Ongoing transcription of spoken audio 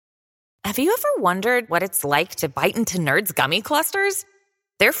Have you ever wondered what it's like to bite into Nerds gummy clusters?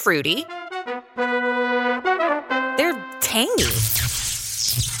 They're fruity. They're tangy.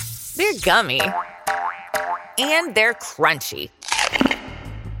 They're gummy. And they're crunchy.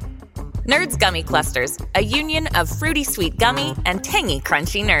 Nerds Gummy Clusters, a union of fruity sweet gummy and tangy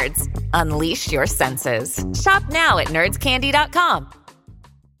crunchy nerds. Unleash your senses. Shop now at nerdscandy.com.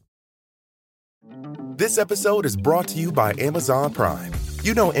 This episode is brought to you by Amazon Prime.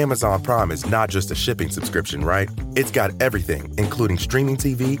 You know Amazon Prime is not just a shipping subscription, right? It's got everything, including streaming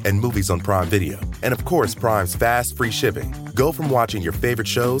TV and movies on Prime Video. And of course, Prime's fast, free shipping. Go from watching your favorite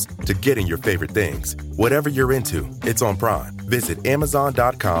shows to getting your favorite things. Whatever you're into, it's on Prime. Visit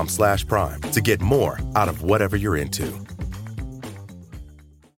amazon.com/Prime to get more out of whatever you're into.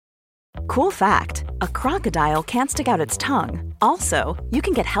 Cool fact, a crocodile can't stick out its tongue. Also, you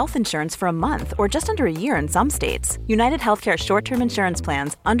can get health insurance for a month or just under a year in some states. United Healthcare short-term insurance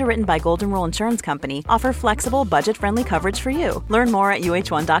plans, underwritten by Golden Rule Insurance Company, offer flexible, budget-friendly coverage for you. Learn more at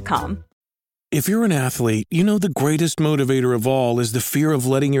uh1.com. If you're an athlete, you know the greatest motivator of all is the fear of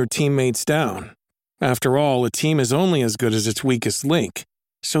letting your teammates down. After all, a team is only as good as its weakest link.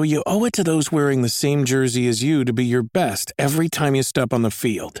 So you owe it to those wearing the same jersey as you to be your best every time you step on the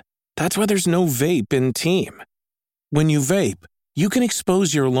field. That's why there's no vape in team. When you vape, you can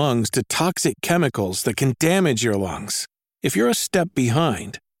expose your lungs to toxic chemicals that can damage your lungs. If you're a step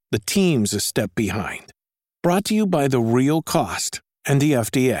behind, the team's a step behind. Brought to you by The Real Cost and the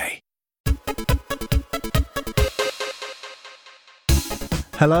FDA.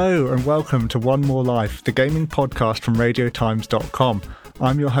 Hello and welcome to One More Life, the gaming podcast from radiotimes.com.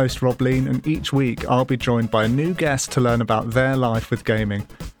 I'm your host Rob Lean, and each week I'll be joined by a new guest to learn about their life with gaming.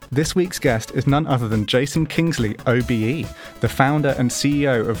 This week's guest is none other than Jason Kingsley OBE, the founder and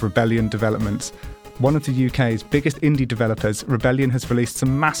CEO of Rebellion Developments. One of the UK's biggest indie developers, Rebellion has released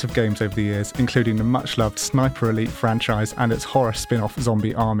some massive games over the years, including the much-loved Sniper Elite franchise and its horror spin-off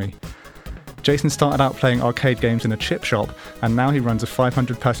Zombie Army. Jason started out playing arcade games in a chip shop, and now he runs a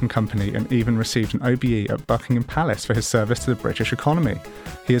 500-person company and even received an OBE at Buckingham Palace for his service to the British economy.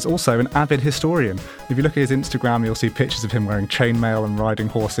 He is also an avid historian. If you look at his Instagram, you'll see pictures of him wearing chainmail and riding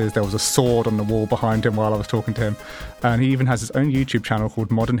horses. There was a sword on the wall behind him while I was talking to him. And he even has his own YouTube channel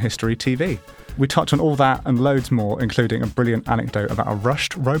called Modern History TV. We touch on all that and loads more, including a brilliant anecdote about a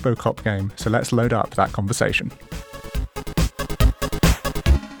rushed RoboCop game. So let's load up that conversation.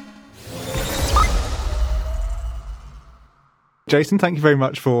 Jason, thank you very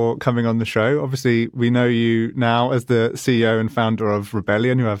much for coming on the show. Obviously, we know you now as the CEO and founder of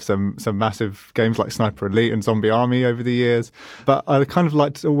Rebellion, who have some massive games like Sniper Elite and Zombie Army over the years. But I kind of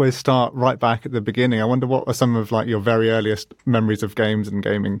like to always start right back at the beginning. I wonder what are some of like your very earliest memories of games and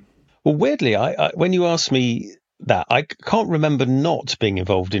gaming? Well, weirdly, I when you asked me that, I can't remember not being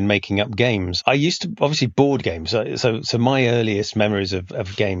involved in making up games. I used to, obviously, board games. So my earliest memories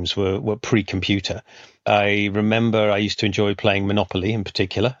of games were pre-computer. I remember I used to enjoy playing Monopoly in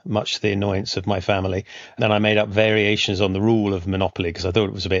particular, much to the annoyance of my family. And I made up variations on the rule of Monopoly because I thought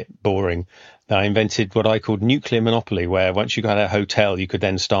it was a bit boring. I invented what I called nuclear Monopoly, where once you got a hotel, you could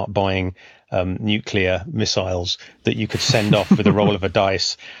then start buying nuclear missiles that you could send off with a roll of a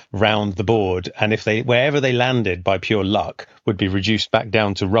dice round the board. And if wherever they landed by pure luck would be reduced back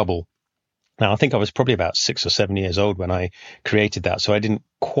down to rubble. Now, I think I was probably about 6 or 7 years old when I created that, so I didn't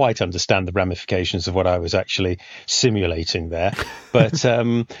quite understand the ramifications of what I was actually simulating there. But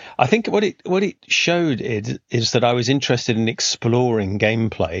I think what it showed is that I was interested in exploring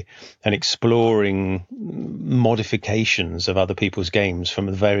gameplay and exploring modifications of other people's games from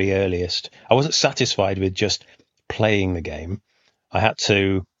the very earliest. I wasn't satisfied with just playing the game. I had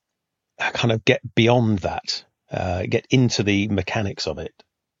to kind of get beyond that, get into the mechanics of it.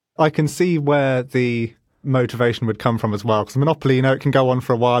 I can see where the motivation would come from as well, because Monopoly, it can go on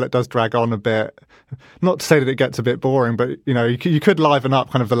for a while. It does drag on a bit. Not to say that it gets a bit boring, but you could liven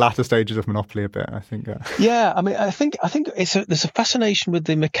up kind of the latter stages of Monopoly a bit, I think. Yeah, I mean, I think there's a fascination with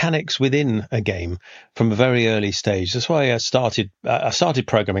the mechanics within a game from a very early stage. That's why I started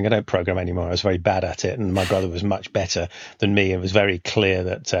programming. I don't program anymore. I was very bad at it, and my brother was much better than me. It was very clear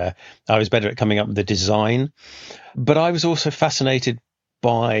that I was better at coming up with the design, but I was also fascinated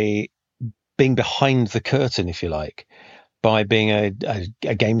by being behind the curtain, if you like, by being a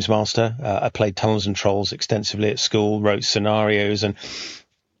games master. I played Tunnels and Trolls extensively at school, wrote scenarios and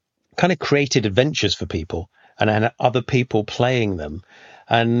kind of created adventures for people and had other people playing them.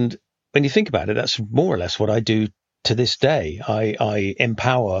 And when you think about it, that's more or less what I do to this day, I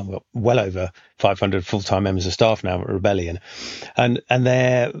empower well over 500 full-time members of staff now at Rebellion, and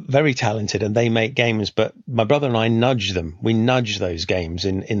they're very talented and they make games, but my brother and I nudge them. We nudge those games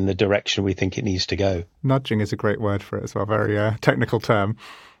in the direction we think it needs to go. Nudging is a great word for it as well, very technical term.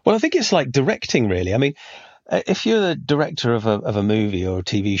 Well, I think it's like directing, really. I mean, if you're the director of a movie or a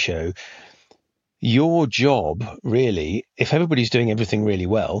TV show, your job, really, if everybody's doing everything really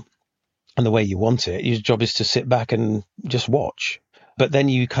well and the way you want it, your job is to sit back and just watch. But then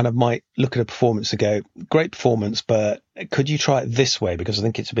you kind of might look at a performance and go, great performance, but could you try it this way? Because I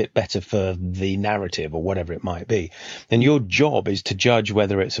think it's a bit better for the narrative or whatever it might be. And your job is to judge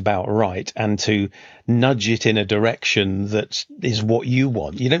whether it's about right and to nudge it in a direction that is what you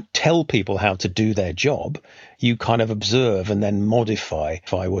want. You don't tell people how to do their job. You kind of observe and then modify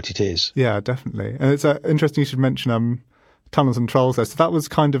what it is. Yeah, definitely. And it's interesting you should mention Tunnels and Trolls there. So that was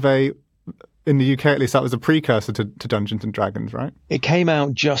kind of in the UK at least, that was a precursor to Dungeons and Dragons, right? It came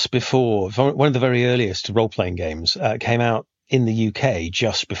out just before, one of the very earliest role-playing games, came out in the UK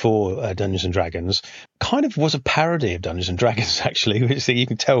just before Dungeons and Dragons. Kind of was a parody of Dungeons and Dragons, actually, which you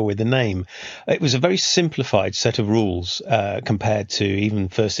can tell with the name. It was a very simplified set of rules compared to even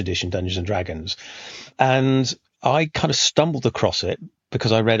first edition Dungeons and Dragons. And I kind of stumbled across it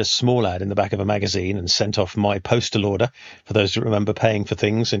because I read a small ad in the back of a magazine and sent off my postal order, for those that remember paying for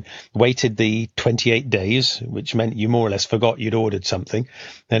things, and waited the 28 days, which meant you more or less forgot you'd ordered something.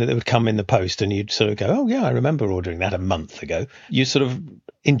 Then it would come in the post and you'd sort of go, oh yeah, I remember ordering that a month ago. You sort of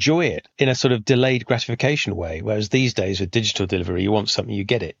enjoy it in a sort of delayed gratification way, whereas these days with digital delivery, you want something, you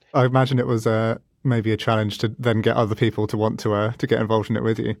get it. I imagine it was maybe a challenge to then get other people to want to get involved in it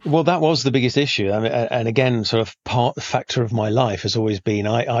with you. Well, that was the biggest issue. I mean, and again, sort of factor of my life has always been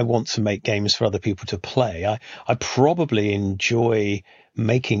I want to make games for other people to play. I probably enjoy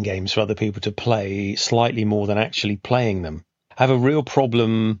making games for other people to play slightly more than actually playing them. I have a real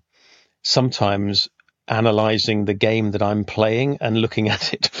problem sometimes analysing the game that I'm playing and looking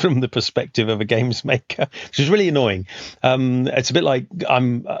at it from the perspective of a games maker, which is really annoying. It's a bit like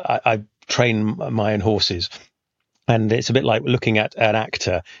I train my own horses, and it's a bit like looking at an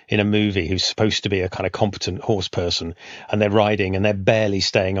actor in a movie who's supposed to be a kind of competent horse person, and they're riding and they're barely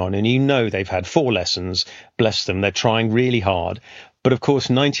staying on, and you know they've had 4 lessons, bless them, they're trying really hard. But of course,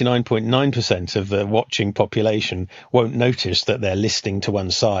 99.9% of the watching population won't notice that they're listening to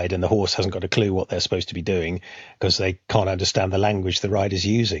one side and the horse hasn't got a clue what they're supposed to be doing because they can't understand the language the rider's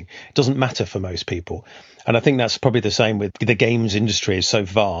using. It doesn't matter for most people. And I think that's probably the same with the games industry is so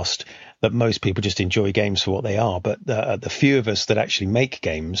vast that most people just enjoy games for what they are. But the few of us that actually make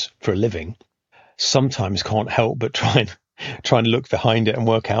games for a living sometimes can't help but try and look behind it and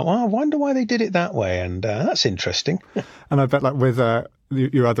work out, I wonder why they did it that way. And that's interesting. And I bet like with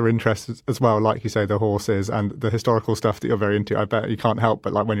your other interests as well, like you say, the horses and the historical stuff that you're very into, I bet you can't help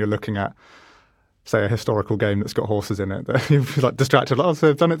but like when you're looking at, say, a historical game that's got horses in it, that you'd be like distracted, like, oh, so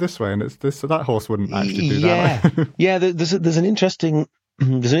they've done it this way and it's this, so that horse wouldn't actually do that way. Yeah, there's an interesting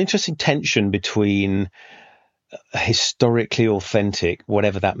tension between historically authentic,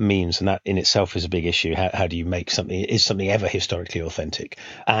 whatever that means, and that in itself is a big issue. How do you make something? Is something ever historically authentic?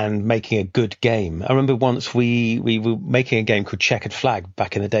 And making a good game. I remember once we were making a game called Checkered Flag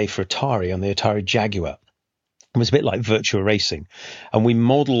back in the day for Atari on the Atari Jaguar. It was a bit like virtual racing, and we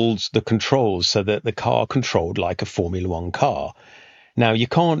modelled the controls so that the car controlled like a Formula One car. Now you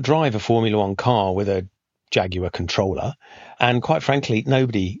can't drive a Formula One car with a Jaguar controller, and quite frankly,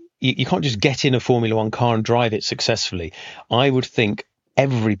 you can't just get in a Formula One car and drive it successfully. I would think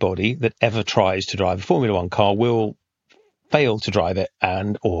everybody that ever tries to drive a Formula One car will fail to drive it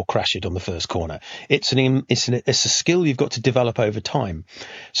or crash it on the first corner. It's a skill you've got to develop over time.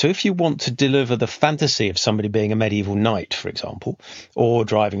 So if you want to deliver the fantasy of somebody being a medieval knight, for example, or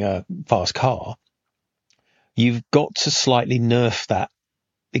driving a fast car, you've got to slightly nerf that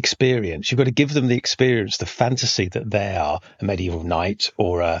experience. You've got to give them the experience, the fantasy that they are a medieval knight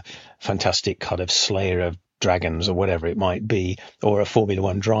or a fantastic kind of slayer of dragons or whatever it might be, or a Formula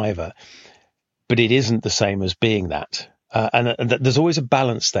One driver. But it isn't the same as being that. And there's always a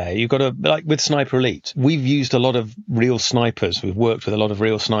balance there. You've got to, like with Sniper Elite, we've used a lot of real snipers. We've worked with a lot of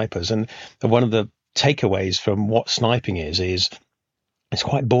real snipers. And one of the takeaways from what sniping is it's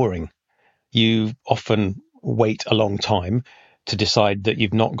quite boring. You often wait a long time to decide that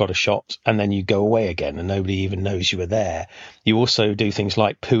you've not got a shot, and then you go away again and nobody even knows you were there. You also do things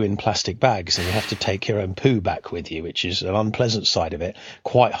like poo in plastic bags, and you have to take your own poo back with you, which is an unpleasant side of it,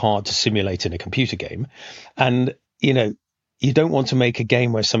 quite hard to simulate in a computer game. And, you don't want to make a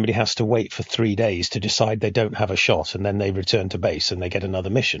game where somebody has to wait for 3 days to decide they don't have a shot and then they return to base and they get another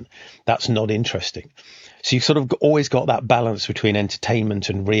mission. That's not interesting. So you've sort of always got that balance between entertainment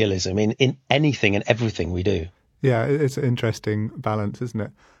and realism in anything and everything we do. Yeah, it's an interesting balance, isn't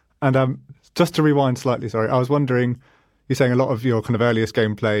it? And just to rewind slightly, sorry, I was wondering, you're saying a lot of your kind of earliest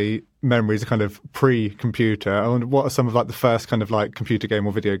gameplay memories are kind of pre-computer. I wonder, what are some of like the first kind of like computer game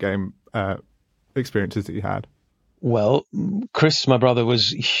or video game experiences that you had? Well, Chris, my brother,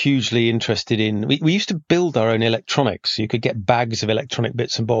 was hugely interested in... We used to build our own electronics. You could get bags of electronic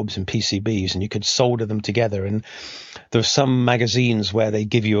bits and bobs and PCBs, and you could solder them together. And there were some magazines where they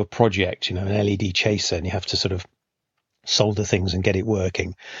give you a project, an LED chaser, and you have to sort of solder things and get it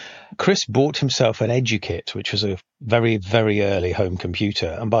working. Chris bought himself an EduKit, which was a very, very early home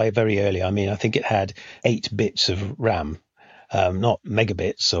computer. And by very early, I mean, I think it had 8 bits of RAM. Not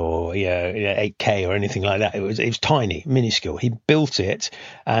megabits or 8K or anything like that. It was tiny, minuscule. He built it,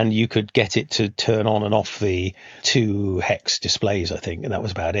 and you could get it to turn on and off the 2 hex displays, I think, and that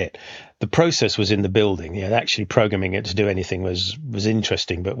was about it. The process was in the building. Actually programming it to do anything was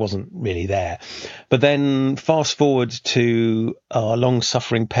interesting, but wasn't really there. But then fast forward to our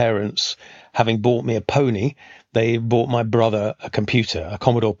long-suffering parents having bought me a pony. They bought my brother a computer, a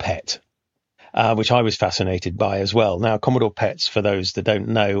Commodore PET. Which I was fascinated by as well. Now, Commodore PETs, for those that don't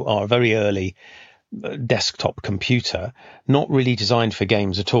know, are a very early desktop computer, not really designed for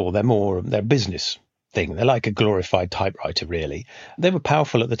games at all. They're a business thing. They're like a glorified typewriter, really. They were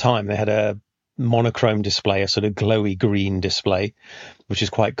powerful at the time. They had a monochrome display, a sort of glowy green display, which is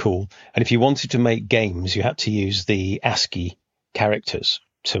quite cool. And if you wanted to make games, you had to use the ASCII characters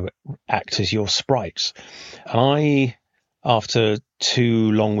to act as your sprites. And after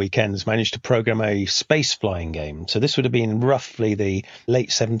 2 long weekends, managed to program a space flying game. So this would have been roughly the late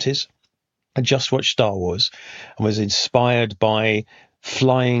 70s. I just watched Star Wars and was inspired by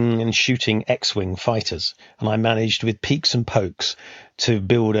flying and shooting X-Wing fighters. And I managed with peeks and pokes to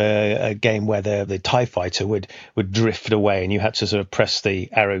build a game where the TIE fighter would drift away, and you had to sort of press the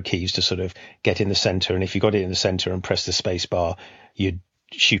arrow keys to sort of get in the center. And if you got it in the center and press the space bar, you'd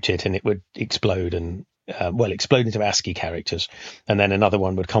shoot it and it would explode and explode into ASCII characters, and then another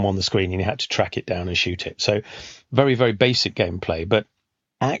one would come on the screen and you had to track it down and shoot it. So very, very basic gameplay, but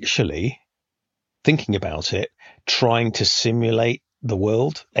actually thinking about it, trying to simulate a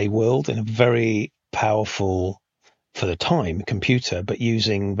world in a very powerful, for the time, computer, but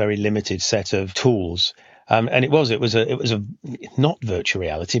using very limited set of tools. And it was a not virtual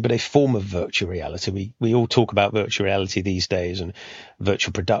reality, but a form of virtual reality. We all talk about virtual reality these days and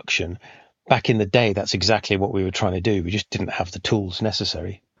virtual production. Back in the day, that's exactly what we were trying to do. We just didn't have the tools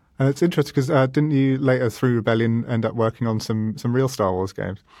necessary. And it's interesting because didn't you later through Rebellion end up working on some real Star Wars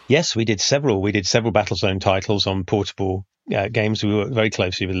games? Yes, we did several. We did several Battlezone titles on portable games. We worked very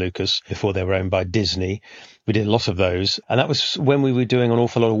closely with Lucas before they were owned by Disney. We did a lot of those. And that was when we were doing an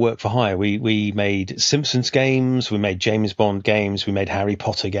awful lot of work for hire. We made Simpsons games. We made James Bond games. We made Harry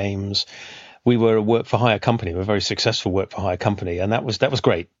Potter games. We were a work for hire company. We were a very successful work for hire company. And that was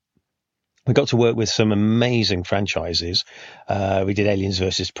great. We got to work with some amazing franchises. We did Aliens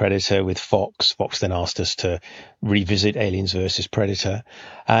vs. Predator with Fox. Fox then asked us to revisit Aliens vs. Predator.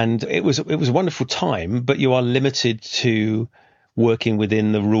 And it was a wonderful time, but you are limited to working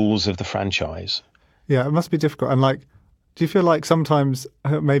within the rules of the franchise. Yeah, it must be difficult. And do you feel like sometimes,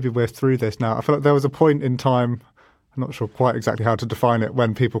 maybe we're through this now, I feel like there was a point in time, I'm not sure quite exactly how to define it,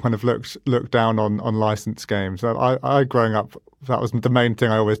 when people kind of looked down on licensed games. I growing up, that was the main thing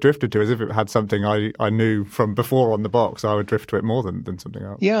I always drifted to, is if it had something I knew from before on the box, I would drift to it more than something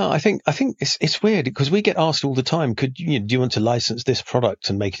else. Yeah, I think it's weird because we get asked all the time, do you want to license this product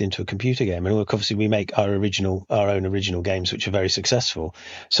and make it into a computer game? And obviously we make our own original games, which are very successful.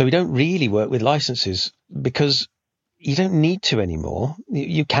 So we don't really work with licenses because you don't need to anymore.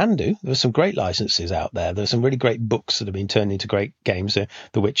 You can do. There's some great licenses out there. There's some really great books that have been turned into great games.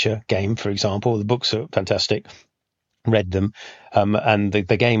 The Witcher game, for example, the books are fantastic. Read them. And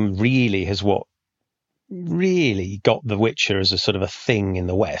the game really has got The Witcher as a sort of a thing in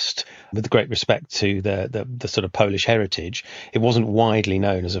the West, with great respect to the sort of Polish heritage. It wasn't widely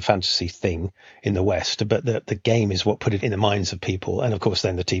known as a fantasy thing in the West, but the game is what put it in the minds of people. And of course,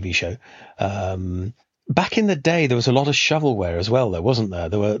 then the TV show. Back in the day, there was a lot of shovelware as well, though, wasn't there?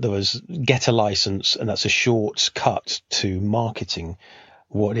 There was get a license, and that's a shortcut to marketing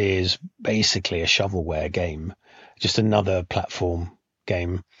what is basically a shovelware game, just another platform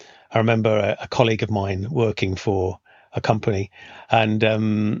game. I remember a colleague of mine working for a company, and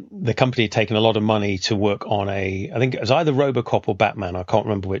the company had taken a lot of money to work on I think it was either RoboCop or Batman, I can't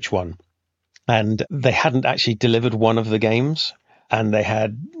remember which one. and they hadn't actually delivered one of the games. And they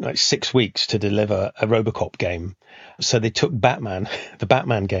had like 6 weeks to deliver a Robocop game. So they took Batman, the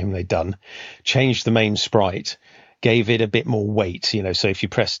Batman game they'd done, changed the main sprite, gave it a bit more weight, so if you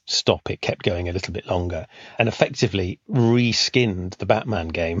pressed stop, it kept going a little bit longer, and effectively reskinned the Batman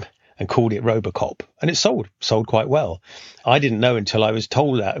game and called it Robocop. And it sold quite well. I didn't know until I was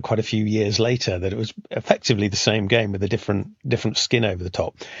told that quite a few years later that it was effectively the same game with a different skin over the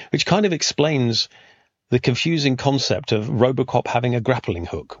top, which kind of explains the confusing concept of Robocop having a grappling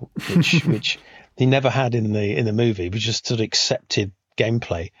hook, which he never had in the movie, but just sort of accepted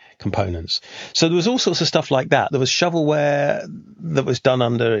gameplay components. So there was all sorts of stuff like that. There was shovelware that was done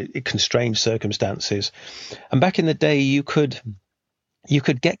under constrained circumstances. And back in the day, you could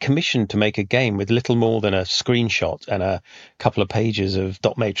get commissioned to make a game with little more than a screenshot and a couple of pages of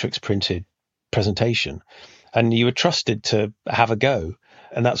dot matrix printed presentation. And you were trusted to have a go.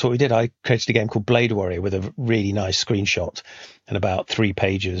 And that's what we did. I created a game called Blade Warrior with a really nice screenshot and about 3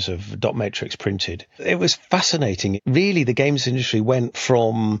 pages of dot matrix printed. It was fascinating. Really, the games industry went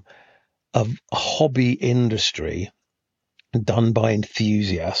from a hobby industry done by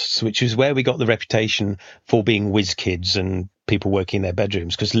enthusiasts, which is where we got the reputation for being whiz kids and people working in their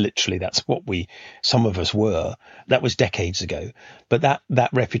bedrooms, because literally that's what some of us were. That was decades ago. But that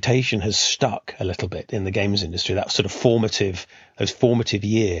reputation has stuck a little bit in the games industry, that sort of those formative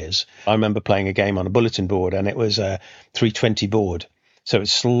years. I remember playing a game on a bulletin board, and it was a 320 board. So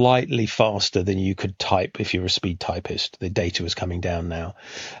it's slightly faster than you could type if you were a speed typist. The data was coming down now.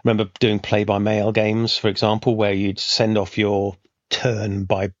 I remember doing play-by-mail games, for example, where you'd send off your turn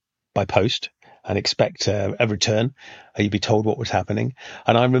by post and expect a return. You'd be told what was happening.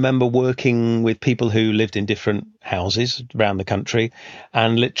 And I remember working with people who lived in different houses around the country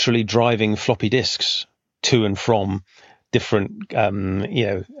and literally driving floppy disks to and from different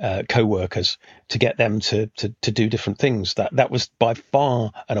co-workers to get them to do different things. That was by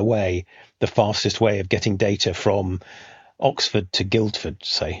far and away the fastest way of getting data from Oxford to Guildford,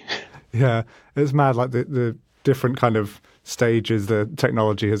 say. Yeah, it's mad, like the different kind of stages the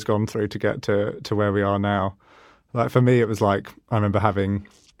technology has gone through to get to where we are now. Like for me, it was like, I remember having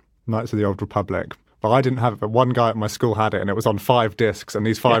Knights of the Old Republic, but I didn't have it, but one guy at my school had it, and it was on 5 discs, and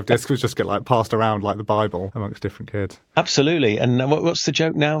these 5 discs would just get like passed around like the Bible amongst different kids. Absolutely. And what's the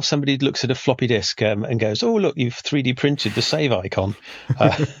joke now? Somebody looks at a floppy disk and goes, oh, look, you've 3D printed the save icon.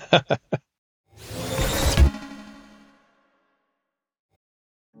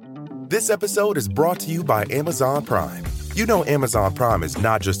 This episode is brought to you by Amazon Prime. You know Amazon Prime is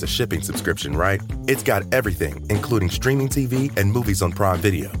not just a shipping subscription, right? It's got everything, including streaming TV and movies on Prime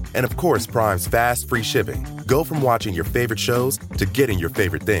Video. And of course, Prime's fast, free shipping. Go from watching your favorite shows to getting your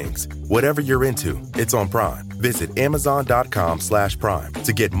favorite things. Whatever you're into, it's on Prime. Visit Amazon.com/Prime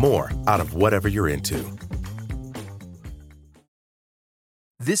to get more out of whatever you're into.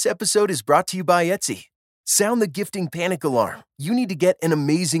 This episode is brought to you by Etsy. Sound the gifting panic alarm. You need to get an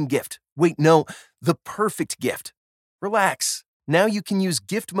amazing gift. Wait, no, the perfect gift. Relax. Now you can use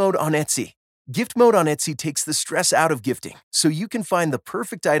gift mode on Etsy. Gift mode on Etsy takes the stress out of gifting, so you can find the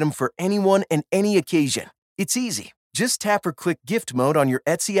perfect item for anyone and any occasion. It's easy. Just tap or click gift mode on your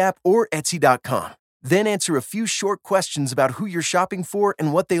Etsy app or Etsy.com. Then answer a few short questions about who you're shopping for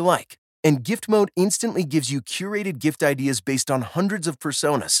and what they like. And gift mode instantly gives you curated gift ideas based on hundreds of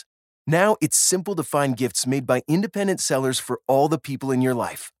personas. Now it's simple to find gifts made by independent sellers for all the people in your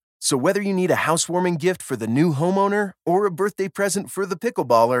life. So whether you need a housewarming gift for the new homeowner or a birthday present for the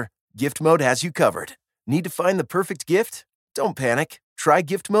pickleballer, Gift Mode has you covered. Need to find the perfect gift? Don't panic. Try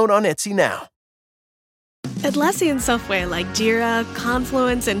Gift Mode on Etsy now. Atlassian software like Jira,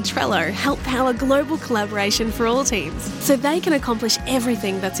 Confluence, and Trello help power global collaboration for all teams, so they can accomplish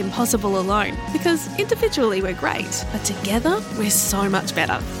everything that's impossible alone. Because individually we're great, but together we're so much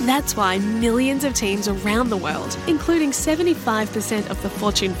better. That's why millions of teams around the world, including 75% of the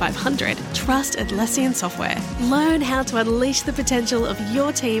Fortune 500, trust Atlassian software. Learn how to unleash the potential of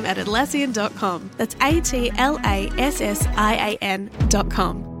your team at Atlassian.com. That's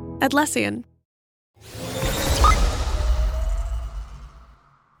Atlassian.com. Atlassian.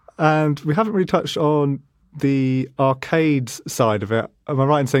 And we haven't really touched on the arcades side of it. Am I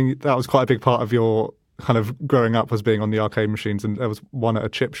right in saying that was quite a big part of your kind of growing up, was being on the arcade machines, and there was one at a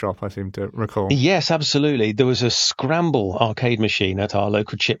chip shop, I seem to recall? Yes, absolutely. There was a Scramble arcade machine at our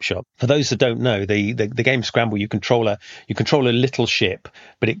local chip shop. For those that don't know, the game Scramble, you control a little ship,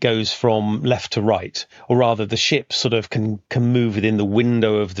 but it goes from left to right, or rather the ship sort of can move within the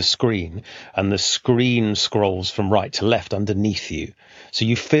window of the screen, and the screen scrolls from right to left underneath you. So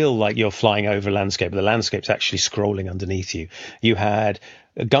you feel like you're flying over a landscape, but the landscape's actually scrolling underneath you. You had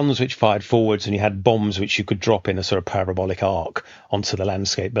guns which fired forwards, and you had bombs which you could drop in a sort of parabolic arc onto the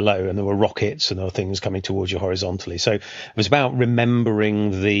landscape below, and there were rockets and there were things coming towards you horizontally. So it was about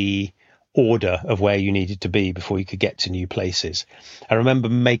remembering the order of where you needed to be before you could get to new places. I remember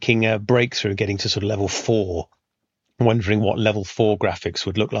making a breakthrough, getting to sort of level 4, wondering what level 4 graphics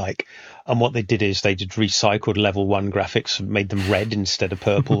would look like. And what they did is they did recycled level 1 graphics and made them red instead of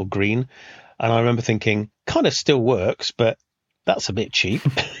purple or green. And I remember thinking, kind of still works, but that's a bit cheap.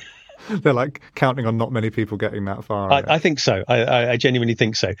 They're like counting on not many people getting that far. I think so. I genuinely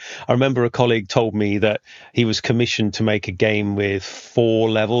think so. I remember a colleague told me that he was commissioned to make a game with 4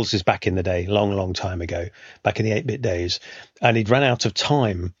 levels. This is back in the day, long time ago, back in the 8-bit days. And he'd run out of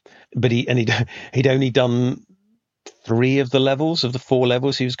time, but he'd only done 3 of the levels of the 4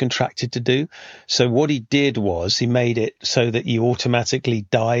 levels he was contracted to do. So what he did was he made it so that you automatically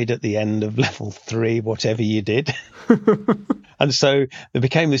died at the end of level 3, whatever you did. And so there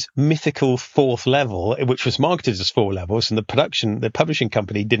became this mythical 4th level, which was marketed as 4 levels, and the publishing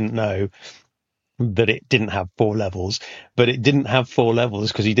company didn't know that it didn't have 4 levels, but it didn't have 4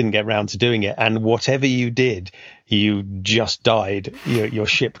 levels because you didn't get around to doing it. And whatever you did, you just died. Your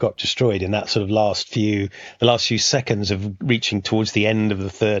ship got destroyed in that sort of last few seconds of reaching towards the end of the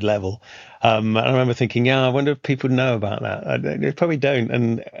 3rd level. And I remember thinking, I wonder if people know about that. They probably don't.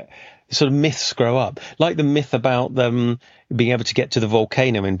 And sort of myths grow up, like the myth about them being able to get to the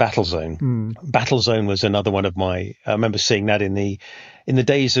volcano in Battlezone. Battlezone was another one of I remember seeing that in the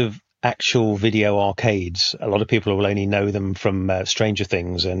days of actual video arcades. A lot of people will only know them from Stranger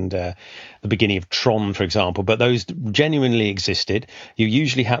Things and the beginning of Tron, for example, but those genuinely existed. You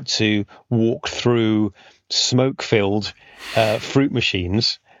usually had to walk through smoke-filled fruit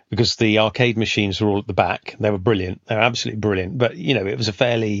machines because the arcade machines were all at the back. They were brilliant. They were absolutely brilliant. But, it was a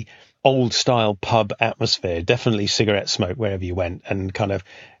fairly old-style pub atmosphere, definitely cigarette smoke wherever you went, and kind of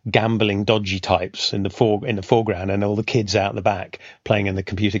gambling, dodgy types in the foreground, and all the kids out the back playing in the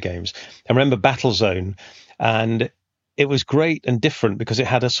computer games. I remember Battlezone, and it was great and different because it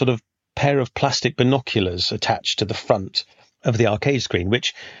had a sort of pair of plastic binoculars attached to the front of the arcade screen,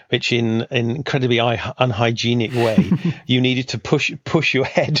 which in an incredibly unhygienic way, you needed to push your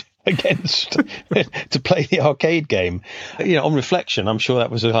head against to play the arcade game. On reflection, I'm sure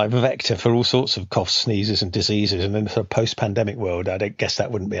that was a vector for all sorts of coughs, sneezes and diseases. And in the sort of post-pandemic world, I don't guess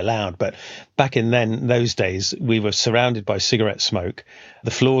that wouldn't be allowed. But back in those days, we were surrounded by cigarette smoke.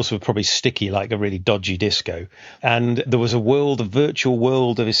 The floors were probably sticky like a really dodgy disco. And there was a virtual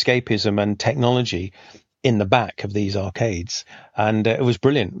world of escapism and technology in the back of these arcades. And it was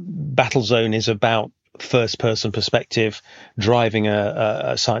brilliant. Battlezone is about first-person perspective, driving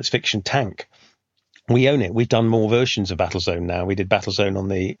a science fiction tank. We own it. We've done more versions of Battlezone now. We did Battlezone on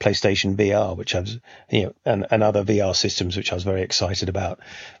the PlayStation VR, which I was, and other VR systems, which I was very excited about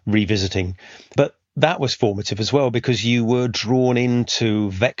revisiting. But that was formative as well because you were drawn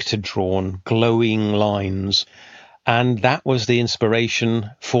into vector-drawn, glowing lines. And that was the inspiration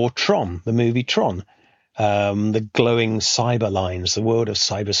for Tron, the movie Tron. The glowing cyber lines, the world of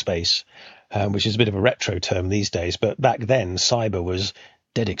cyberspace, which is a bit of a retro term these days. But back then, cyber was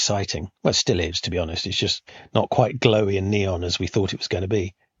dead exciting. Well, it still is, to be honest. It's just not quite glowy and neon as we thought it was going to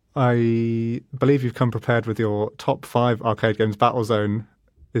be. I believe you've come prepared with your top 5 arcade games. Battlezone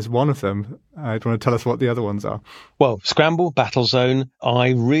is one of them. Do you want to tell us what the other ones are? Well, Scramble, Battlezone. I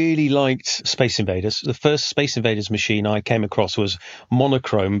really liked Space Invaders. The first Space Invaders machine I came across was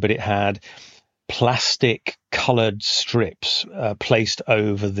monochrome, but it had plastic coloured strips placed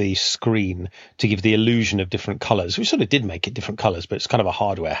over the screen to give the illusion of different colours, which sort of did make it different colours, but it's kind of a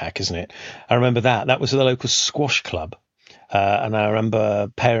hardware hack, isn't it? I remember that was the local squash club. And I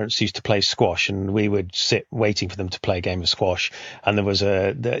remember parents used to play squash, and we would sit waiting for them to play a game of squash. And there was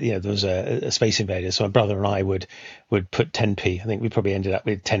a Space Invaders. So my brother and I would put 10p. I think we probably ended up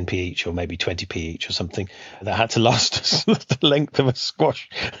with 10p each, or maybe 20p each, or something. That had to last us the length of a squash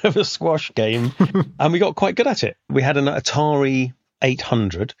game, and we got quite good at it. We had an Atari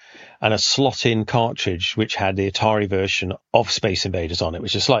 800 and a slot-in cartridge which had the Atari version of Space Invaders on it,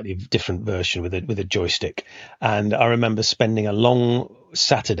 which is a slightly different version with a joystick. And I remember spending a long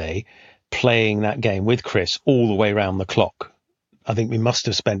Saturday playing that game with Chris all the way around the clock. I think we must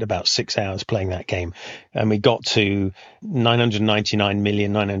have spent about 6 hours playing that game, and we got to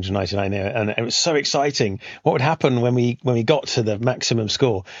 999,999, and it was so exciting. What would happen when we got to the maximum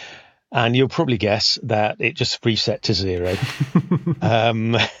score? And you'll probably guess that it just reset to 0.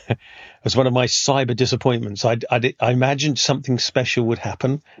 It was one of my cyber disappointments. I imagined something special would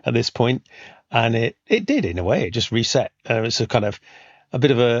happen at this point, and it did in a way. It just reset. It was a kind of a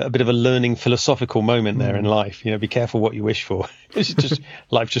bit of a learning philosophical moment there in life. Be careful what you wish for. It's just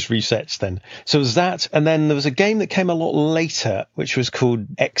life just resets then. So it was that, and then there was a game that came a lot later, which was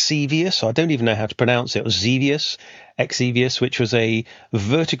called Exevius. I don't even know how to pronounce it. It was Exevius, which was a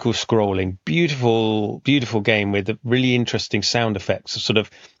vertical scrolling, beautiful game with really interesting sound effects, sort of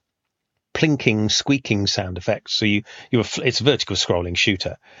plinking, squeaking sound effects. So it's a vertical scrolling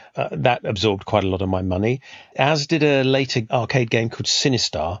shooter. That absorbed quite a lot of my money, as did a later arcade game called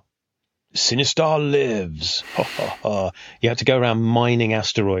Sinistar. Sinistar Lives. You had to go around mining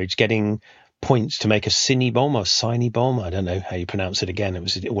asteroids, getting points to make a cine bomb or cine bomb. I don't know how you pronounce it again. It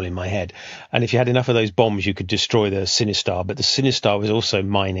was all in my head. And if you had enough of those bombs, you could destroy the Sinistar. But the Sinistar was also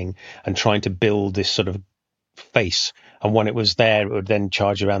mining and trying to build this sort of face, and when it was there, it would then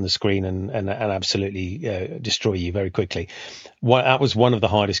charge around the screen and absolutely destroy you very quickly. That was one of the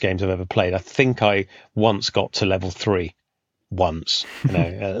hardest games I've ever played. I think I once got to level 3 once.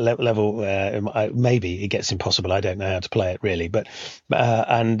 Level maybe it gets impossible. I don't know how to play it really, but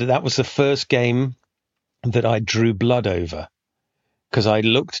and that was the first game that I drew blood over, because I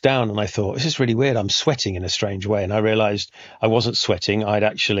looked down and I thought, this is really weird. I'm sweating in a strange way, and I realized I wasn't sweating. I'd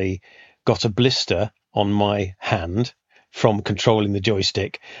actually got a blister on my hand from controlling the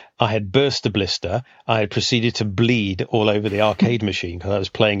joystick. I had burst the blister. I had proceeded to bleed all over the arcade machine because I was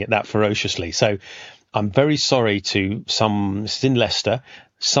playing it that ferociously. So I'm very sorry to this is in Leicester,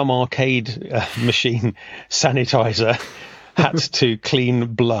 some arcade machine sanitizer had to clean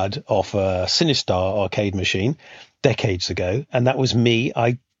blood off a Sinistar arcade machine decades ago, and that was me.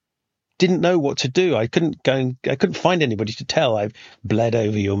 I didn't know what to do. I couldn't find anybody to tell I've bled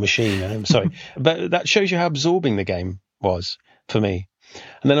over your machine. I'm sorry. But that shows you how absorbing the game was for me.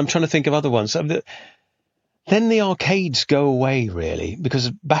 And then I'm trying to think of other ones. Then the arcades go away, really, because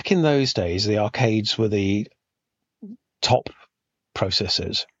back in those days, the arcades were the top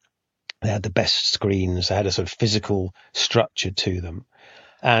processors. They had the best screens. They had a sort of physical structure to them.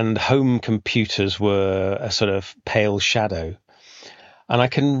 And home computers were a sort of pale shadow. And I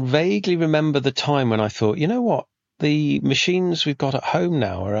can vaguely remember the time when I thought, you know what? The machines we've got at home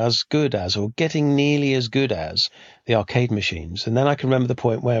now are as good as, or getting nearly as good as, the arcade machines. And then I can remember the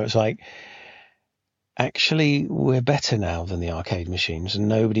point where it's like, actually, we're better now than the arcade machines, and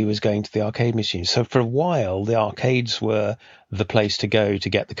nobody was going to the arcade machines. So for a while, the arcades were the place to go to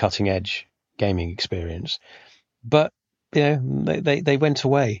get the cutting edge gaming experience. But, they went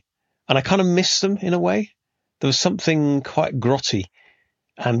away, and I kind of miss them in a way. There was something quite grotty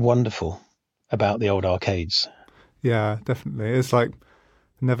and wonderful about the old arcades. Yeah, definitely. It's like,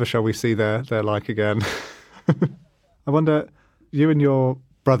 never shall we see their like again. I wonder, you and your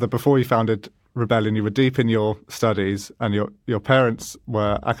brother, before you founded Rebellion, you were deep in your studies, and your parents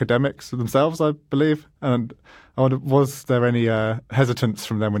were academics themselves, I believe. And I wonder, was there any hesitance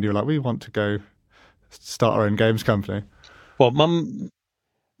from them when you were like, we want to go start our own games company? Well, Mum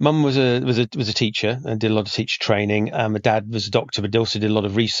was a teacher and did a lot of teacher training. My dad was a doctor, but also did a lot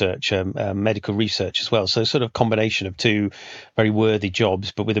of research, medical research as well. So sort of combination of two very worthy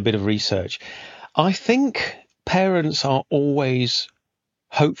jobs, but with a bit of research. I think parents are always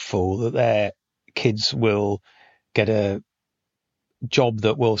hopeful that their kids will get a job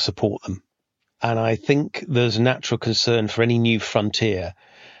that will support them. And I think there's a natural concern for any new frontier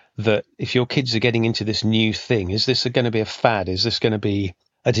that if your kids are getting into this new thing, is this going to be a fad? Is this going to be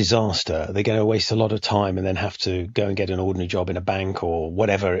a disaster? They're going to waste a lot of time and then have to go and get an ordinary job in a bank or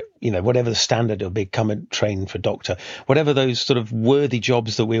whatever, whatever the standard will be, come and train for a doctor, whatever those sort of worthy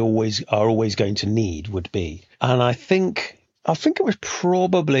jobs that we are always going to need would be. And I think it was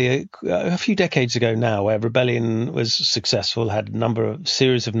probably a few decades ago now where Rebellion was successful, had a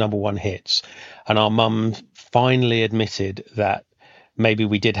series of number one hits, and our mum finally admitted that maybe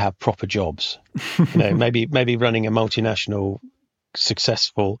we did have proper jobs. Maybe running a multinational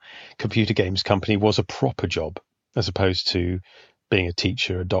successful computer games company was a proper job as opposed to being a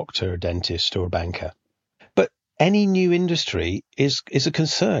teacher, a doctor, a dentist, or a banker. But any new industry is a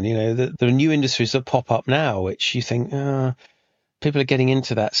concern. There are new industries that pop up now which you think people are getting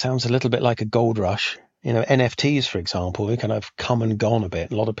into. That sounds a little bit like a gold rush. NFTs, for example, they kind of come and gone a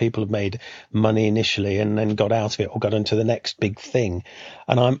bit. A lot of people have made money initially and then got out of it or got into the next big thing.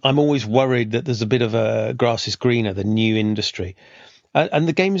 And I'm always worried that there's a bit of a grass is greener, the new industry. And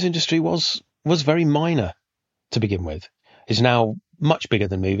the games industry was very minor to begin with. It's now much bigger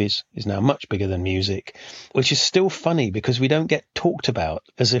than movies, is now much bigger than music, which is still funny because we don't get talked about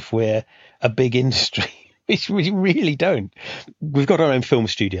as if we're a big industry. We really don't. We've got our own film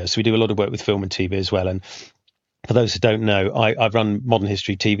studio, so we do a lot of work with film and TV as well. And For those who don't know, I run Modern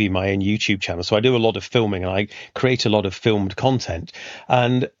History TV, my own YouTube channel. So I do a lot of filming and I create a lot of filmed content.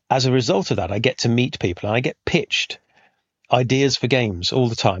 And as a result of that, I get to meet people and I get pitched ideas for games all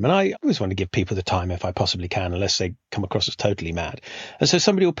the time. And I always want to give people the time if I possibly can, unless they come across as totally mad. And so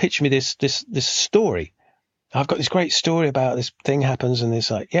somebody will pitch me this story. I've got this great story about this thing happens and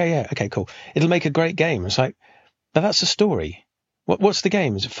it's like, yeah, okay, cool. It'll make a great game. It's like, now that's a story. What's the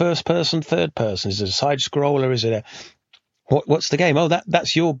game? Is it first person, third person? Is it a side scroller? Is it a what's the game? Oh,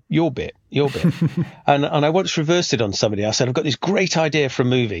 that's your bit. and I once reversed it on somebody. I said, I've got this great idea for a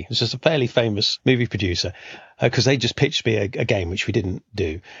movie. It's just a fairly famous movie producer because they just pitched me a game, which we didn't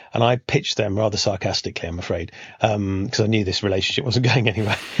do. And I pitched them rather sarcastically, I'm afraid, because I knew this relationship wasn't going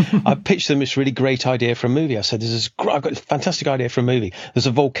anywhere. I pitched them this really great idea for a movie. I said, I've got this fantastic idea for a movie. There's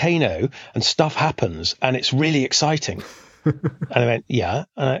a volcano and stuff happens and it's really exciting. And I went, yeah.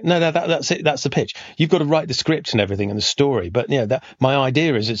 No, that's it. That's the pitch. You've got to write the script and everything and the story. But yeah, my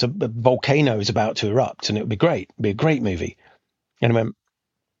idea is it's a volcano is about to erupt and it would be great. It'd be a great movie. And I went,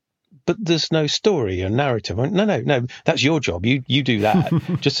 but there's no story or narrative. I went, no, that's your job. You do that.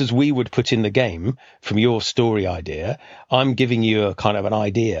 Just as we would put in the game from your story idea, I'm giving you a kind of an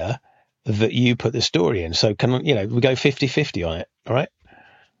idea that you put the story in. So we go 50-50 on it. All right.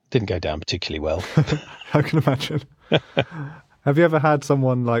 Didn't go down particularly well. I can imagine. Have you ever had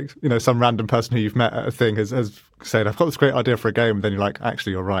someone like, some random person who you've met at a thing has said, I've got this great idea for a game, and then you're like,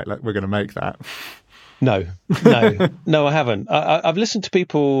 actually, you're right, we're going to make that? No, I haven't. I've listened to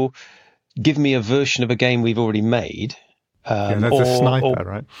people give me a version of a game we've already made. That's a sniper,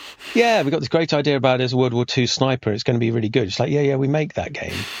 right? Yeah, we got this great idea about it as a World War II sniper. It's going to be really good. It's like, yeah, we make that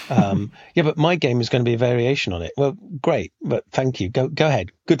game. Yeah, but my game is going to be a variation on it. Well, great, but thank you. Go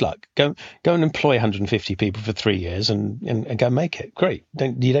ahead. Good luck. Go and employ 150 people for 3 years and go make it. Great.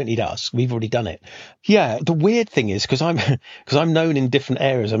 You don't need us. We've already done it. Yeah, the weird thing is because I'm known in different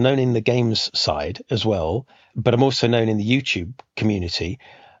areas. I'm known in the games side as well, but I'm also known in the YouTube community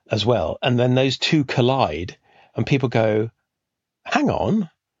as well. And then those two collide. And people go, hang on,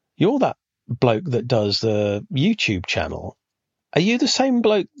 you're that bloke that does the YouTube channel. Are you the same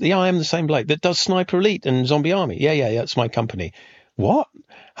bloke? Yeah, I am the same bloke that does Sniper Elite and Zombie Army. Yeah, that's my company. What?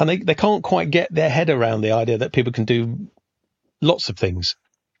 And they can't quite get their head around the idea that people can do lots of things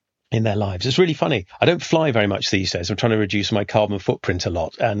in their lives. It's really funny. I don't fly very much these days. I'm trying to reduce my carbon footprint a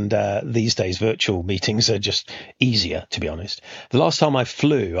lot. And these days, virtual meetings are just easier, to be honest. The last time I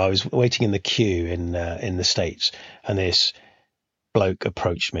flew, I was waiting in the queue in the States, and this bloke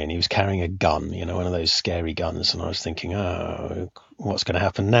approached me and he was carrying a gun, one of those scary guns. And I was thinking, oh, what's going to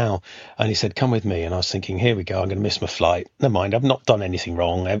happen now? And he said, come with me. And I was thinking, here we go. I'm going to miss my flight. Never mind. I've not done anything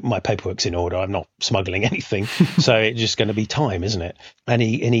wrong. My paperwork's in order. I'm not smuggling anything. So it's just going to be time, isn't it? And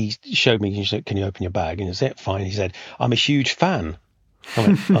he showed me, he said, can you open your bag? And I said, fine. He said, I'm a huge fan.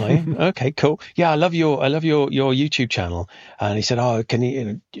 I went, okay, cool. Yeah, I love your YouTube channel. And he said, oh, can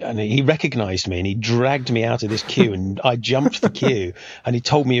you? And he recognized me and he dragged me out of this queue and I jumped the queue and he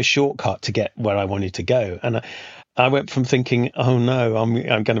told me a shortcut to get where I wanted to go. And I went from thinking, oh no, I'm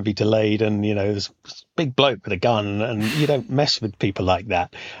going to be delayed. And, this big bloke with a gun and you don't mess with people like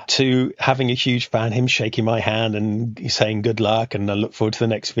that, to having a huge fan, him shaking my hand and saying good luck. And I look forward to the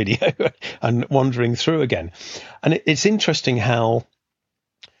next video and wandering through again. And it's interesting how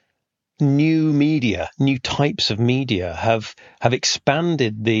new types of media have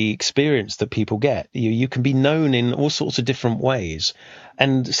expanded the experience that people get. You can be known in all sorts of different ways.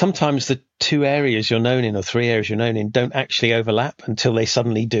 And sometimes the 2 areas you're known in or 3 areas you're known in don't actually overlap until they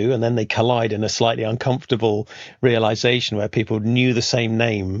suddenly do. And then they collide in a slightly uncomfortable realization where people knew the same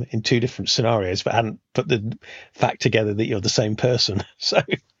name in 2 different scenarios, but hadn't put the fact together that you're the same person. So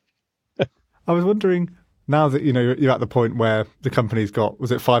I was wondering, now that you're at the point where the company's got,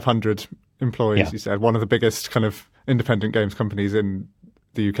 was it 500 employees? Yeah. You said one of the biggest kind of independent games companies in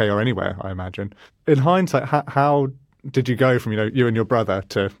the UK or anywhere, I imagine. In hindsight, how did you go from you and your brother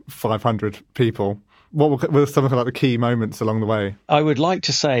to 500 people? What were some of the key moments along the way? I would like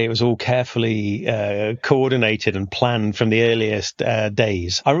to say it was all carefully coordinated and planned from the earliest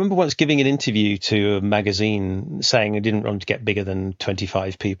days. I remember once giving an interview to a magazine saying I didn't want to get bigger than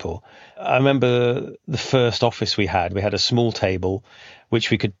 25 people. I remember the first office we had a small table,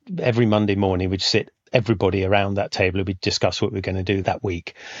 which we could, every Monday morning, we'd sit everybody around that table and we'd discuss what we were going to do that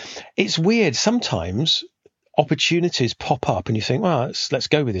week. It's weird. Sometimes opportunities pop up and you think, well, let's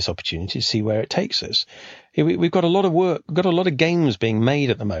go with this opportunity to see where it takes us. We've got a lot of work, we've got a lot of games being made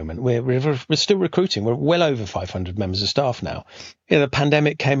at the moment. We're still recruiting. We're well over 500 members of staff now. The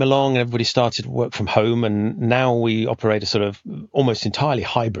pandemic came along and everybody started to work from home, and now we operate a sort of almost entirely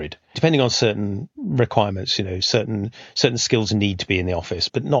hybrid, depending on certain requirements. Certain skills need to be in the office,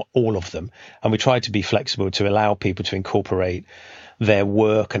 but not all of them. And we try to be flexible to allow people to incorporate their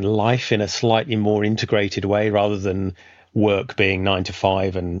work and life in a slightly more integrated way, rather than work being 9 to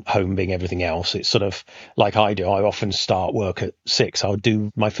 5 and home being everything else. It's sort of like I do. I often start work at 6. I'll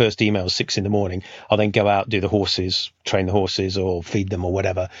do my first email 6 in the morning. I'll then go out, do the horses, train the horses or feed them or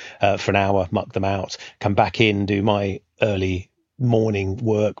whatever for an hour, muck them out, come back in, do my early morning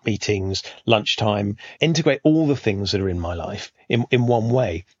work, meetings, lunchtime, integrate all the things that are in my life in one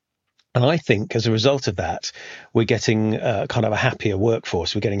way. And I think as a result of that, we're getting kind of a happier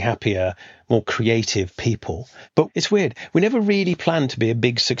workforce. We're getting happier, more creative people. But it's weird. We never really planned to be a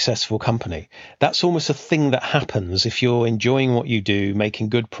big, successful company. That's almost a thing that happens if you're enjoying what you do, making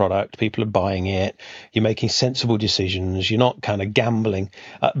good product, people are buying it, you're making sensible decisions, you're not kind of gambling.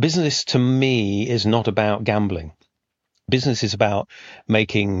 Business to me is not about gambling. Business is about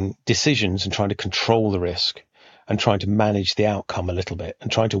making decisions and trying to control the risk, and trying to manage the outcome a little bit,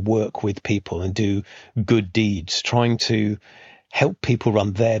 and trying to work with people and do good deeds, trying to help people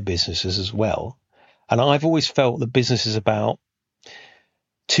run their businesses as well. And I've always felt that business is about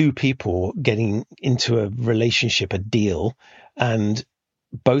two people getting into a relationship, a deal, and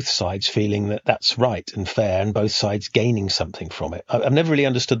both sides feeling that that's right and fair, and both sides gaining something from it. I've never really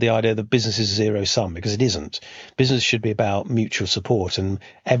understood the idea that business is zero sum, because it isn't. Business should be about mutual support and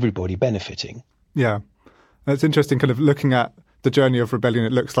everybody benefiting. Yeah. It's interesting kind of looking at the journey of Rebellion.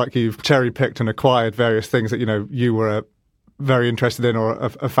 It looks like you've cherry-picked and acquired various things that, you were very interested in or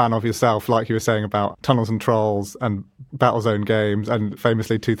a fan of yourself, like you were saying about Tunnels and Trolls and Battlezone games, and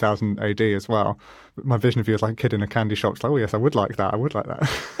famously 2000 AD as well. My vision of you as like a kid in a candy shop, it's like, oh yes, I would like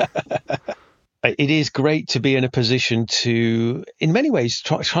that. It is great to be in a position to, in many ways,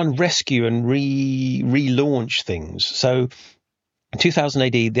 try and rescue and relaunch things. So 2000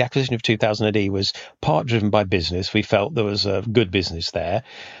 AD, the acquisition of 2000 AD was part driven by business. We felt there was a good business there.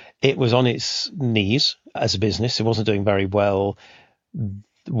 It was on its knees as a business. It wasn't doing very well.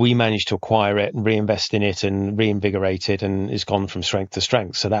 We managed to acquire it and reinvest in it and reinvigorate it, and it's gone from strength to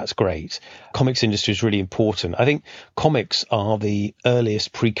strength. So that's great. Comics industry is really important. I think comics are the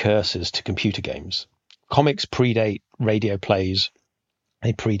earliest precursors to computer games. Comics predate radio plays.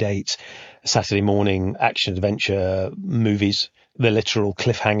 They predate Saturday morning action adventure movies, the literal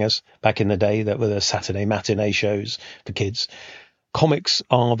cliffhangers back in the day that were the Saturday matinee shows for kids. Comics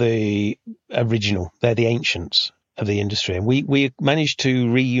are the original. They're the ancients of the industry. And we managed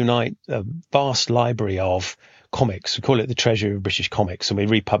to reunite a vast library of comics. We call it the Treasury of British Comics, and we're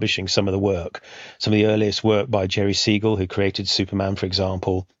republishing some of the work. Some of the earliest work by Jerry Siegel, who created Superman, for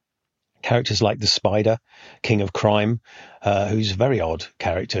example. Characters like the Spider, King of Crime, who's a very odd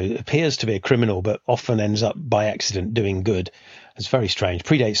character. Appears to be a criminal, but often ends up by accident doing good. It's very strange.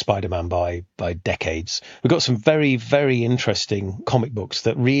 Predates Spider-Man by decades. We've got some very, very interesting comic books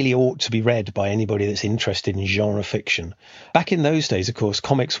that really ought to be read by anybody that's interested in genre fiction. Back in those days, of course,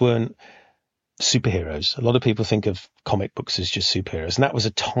 comics weren't superheroes. A lot of people think of comic books as just superheroes, and that was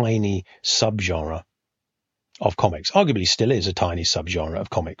a tiny subgenre of comics. Arguably still is a tiny subgenre of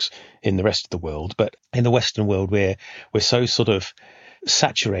comics in the rest of the world, but in the Western world we're so sort of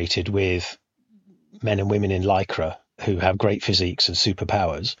saturated with men and women in lycra who have great physiques and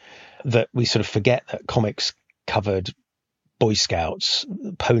superpowers that we sort of forget that comics covered Boy Scouts,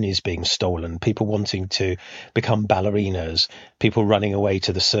 ponies being stolen, people wanting to become ballerinas, people running away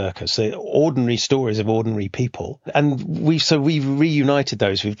to the circus. They're ordinary stories of ordinary people. And we've reunited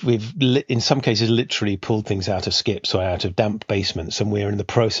those. We've in some cases literally pulled things out of skips or out of damp basements, and we're in the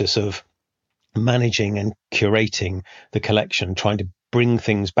process of managing and curating the collection, trying to bring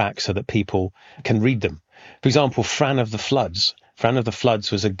things back so that people can read them. For example, Fran of the Floods. Fran of the Floods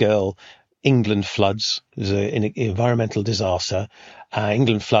was a girl. England floods. There's an environmental disaster.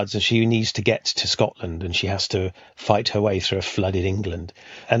 England floods, and she needs to get to Scotland, and she has to fight her way through a flooded England.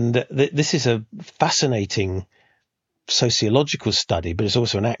 And this is a fascinating sociological study, but it's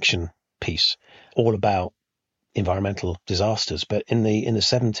also an action piece, all about environmental disasters, but in the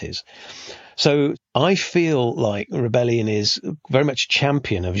 70s. So I feel like Rebellion is very much a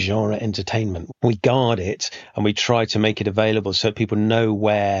champion of genre entertainment. We guard it and we try to make it available so people know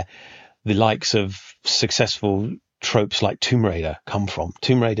where the likes of successful tropes like Tomb Raider come from.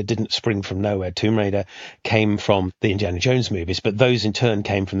 Tomb Raider didn't spring from nowhere. Tomb Raider came from the Indiana Jones movies, but those in turn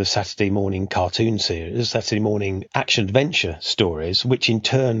came from the Saturday morning cartoon series, Saturday morning action adventure stories, which in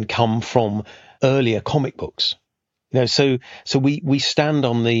turn come from earlier comic books. So we stand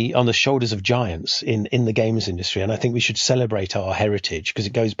on the shoulders of giants in the games industry, and I think we should celebrate our heritage because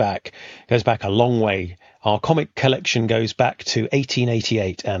it goes back a long way. Our comic collection goes back to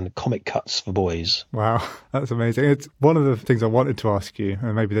 1888 and Comic Cuts for Boys. Wow, that's amazing. It's one of the things I wanted to ask you,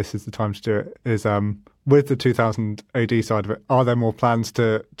 and maybe this is the time to do it, is with the 2000 AD side of it, are there more plans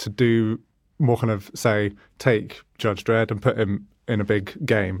to do more kind of, say, take Judge Dredd and put him in a big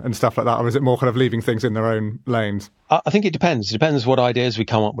game and stuff like that, or is it more kind of leaving things in their own lanes? I think it depends. It depends what ideas we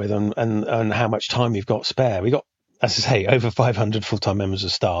come up with and how much time we've got spare. We've got, as I say, over 500 full-time members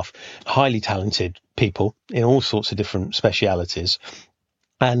of staff, highly talented people in all sorts of different specialities.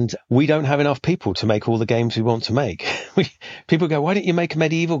 And we don't have enough people to make all the games we want to make. People go, why don't you make a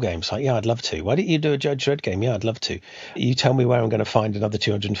medieval game? It's like, yeah, I'd love to. Why don't you do a Judge Dredd game? Yeah, I'd love to. You tell me where I'm going to find another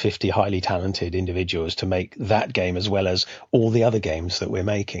 250 highly talented individuals to make that game as well as all the other games that we're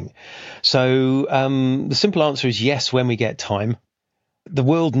making. So the simple answer is yes, when we get time. The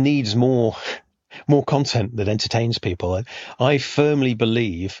world needs more content that entertains people. And I firmly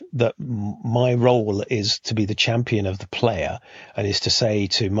believe that my role is to be the champion of the player and is to say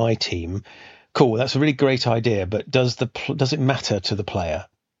to my team, cool, that's a really great idea, but does it matter to the player?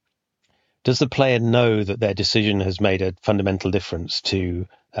 Does the player know that their decision has made a fundamental difference to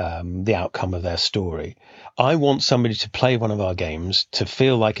the outcome of their story? I want somebody to play one of our games to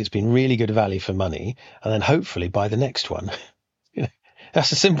feel like it's been really good value for money and then hopefully buy the next one. That's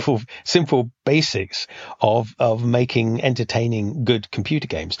the simple basics of making entertaining, good computer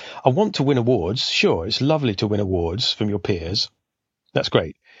games. I want to win awards. Sure, it's lovely to win awards from your peers. That's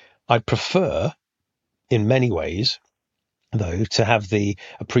great. I'd prefer, in many ways, though, to have the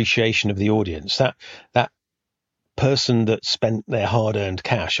appreciation of the audience. That person that spent their hard-earned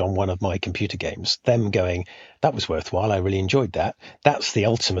cash on one of my computer games, them going, that was worthwhile, I really enjoyed that. That's the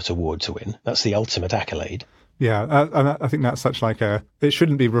ultimate award to win. That's the ultimate accolade. Yeah, and I think that's such like it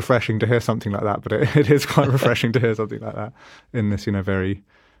shouldn't be refreshing to hear something like that, but it is quite refreshing to hear something like that in this, very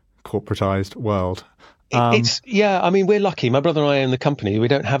corporatized world. We're lucky. My brother and I own the company. We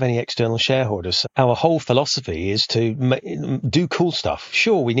don't have any external shareholders. Our whole philosophy is to do cool stuff.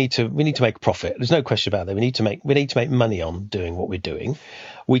 Sure, we need to make a profit. There's no question about that. We need to make money on doing what we're doing.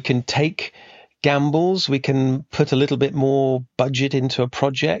 We can take gambles. We can put a little bit more budget into a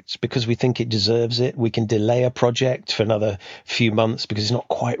project because we think it deserves it. We can delay a project for another few months because it's not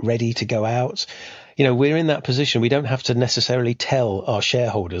quite ready to go out. We're in that position. We don't have to necessarily tell our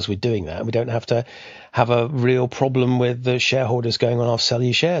shareholders we're doing that. We don't have to have a real problem with the shareholders going on, I'll sell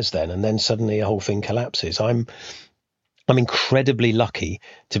you shares then, and then suddenly the whole thing collapses. I'm incredibly lucky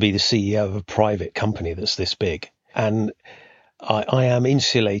to be the CEO of a private company that's this big. And I am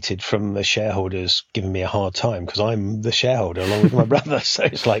insulated from the shareholders giving me a hard time because I'm the shareholder along with my brother. So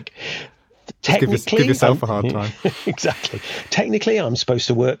it's like, technically, give yourself a hard time. Exactly. Technically, I'm supposed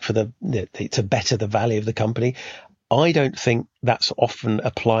to work for to better the value of the company. I don't think that's often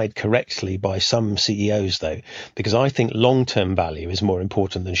applied correctly by some CEOs, though, because I think long-term value is more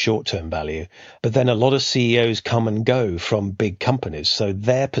important than short-term value. But then a lot of CEOs come and go from big companies. So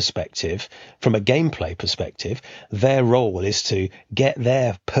their perspective, from a gameplay perspective, their role is to get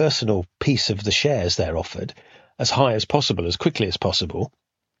their personal piece of the shares they're offered as high as possible, as quickly as possible,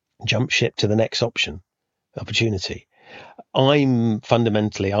 jump ship to the next opportunity.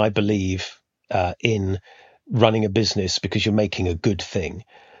 I believe in running a business because you're making a good thing,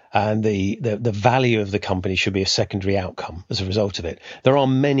 and the value of the company should be a secondary outcome as a result of it. There are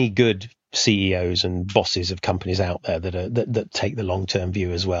many good CEOs and bosses of companies out there that take the long-term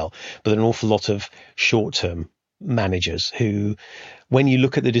view as well, but an awful lot of short-term managers who, when you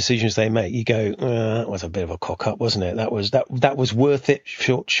look at the decisions they make, you go, that was a bit of a cock up, wasn't it? That was worth it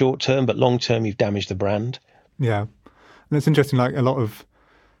short term, but long term you've damaged the brand. Yeah, and it's interesting. Like a lot of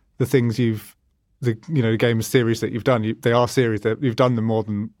the things the game series that you've done, they are series that you've done them more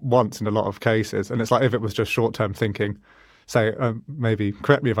than once in a lot of cases. And it's like, if it was just short term thinking, say, maybe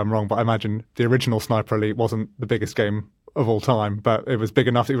correct me if I'm wrong, but I imagine the original Sniper Elite wasn't the biggest game of all time, but it was big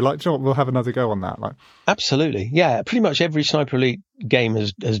enough that you were like, we'll have another go on that. Like, absolutely, yeah. Pretty much every Sniper Elite game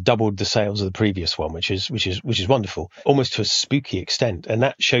has doubled the sales of the previous one, which is wonderful, almost to a spooky extent. And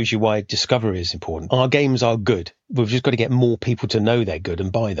that shows you why discovery is important. Our games are good. We've just got to get more people to know they're good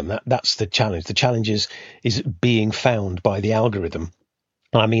and buy them. That's the challenge. The challenge is being found by the algorithm.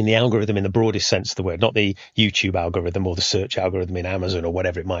 I mean the algorithm in the broadest sense of the word, not the YouTube algorithm or the search algorithm in Amazon or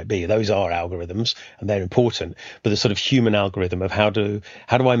whatever it might be. Those are algorithms and they're important, but the sort of human algorithm of how do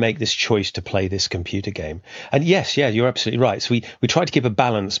I make this choice to play this computer game? And yes, yeah, you're absolutely right. So we try to keep a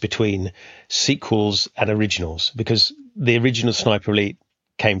balance between sequels and originals, because the original Sniper Elite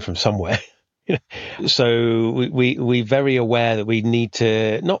came from somewhere. So we're very aware that we need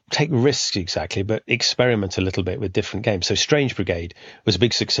to not take risks exactly, but experiment a little bit with different games. So Strange Brigade was a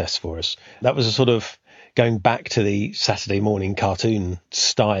big success for us. That was a sort of going back to the Saturday morning cartoon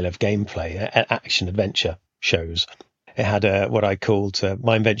style of gameplay, action adventure shows. It had what I called,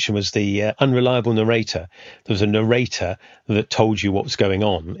 my invention was the unreliable narrator. There was a narrator that told you what was going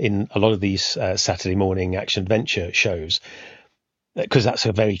on in a lot of these Saturday morning action adventure shows, because that's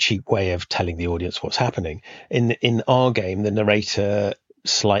a very cheap way of telling the audience what's happening. In our game, the narrator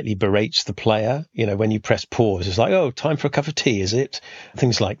slightly berates the player. When you press pause, it's like, oh, time for a cup of tea, is it?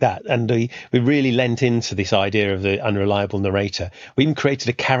 Things like that. And we really lent into this idea of the unreliable narrator. We even created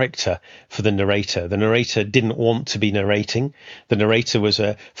a character for the narrator. The narrator didn't want to be narrating. The narrator was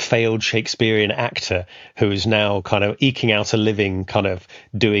a failed Shakespearean actor who is now kind of eking out a living, kind of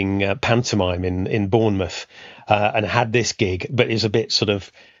doing pantomime in Bournemouth. And had this gig, but is a bit sort of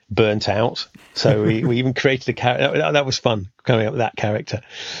burnt out. So we even created a character. That was fun, coming up with that character.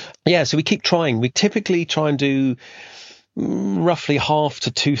 Yeah, so we keep trying. We typically try and do roughly half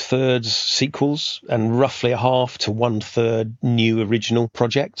to 2/3 sequels and roughly a half to 1/3 new original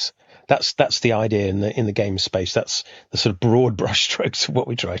projects. That's the idea in the game space. That's the sort of broad brushstrokes of what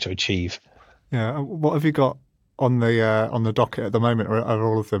we try to achieve. Yeah, what have you got on the docket at the moment, or are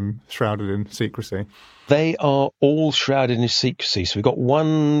all of them shrouded in secrecy? They are all shrouded in secrecy. So we've got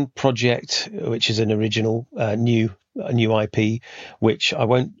one project which is an original new IP, which I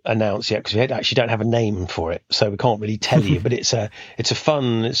won't announce yet because we actually don't have a name for it, so we can't really tell you. But it's a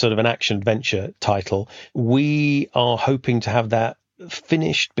fun sort of an action adventure title. We are hoping to have that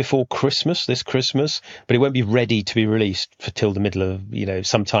finished before this Christmas, but it won't be ready to be released till the middle of,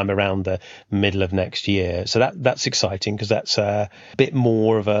 sometime around the middle of next year. So that's exciting, because that's a bit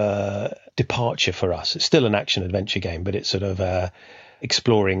more of a departure for us. It's still an action adventure game, but it's sort of a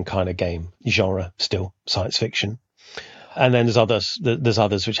exploring kind of game genre, still science fiction. And then there's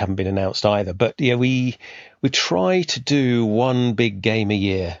others which haven't been announced either. But yeah, we try to do one big game a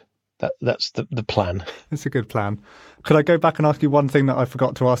year. That's the plan. It's a good plan. Could I go back and ask you one thing that I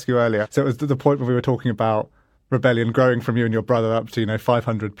forgot to ask you earlier? So it was the point where we were talking about Rebellion growing from you and your brother up to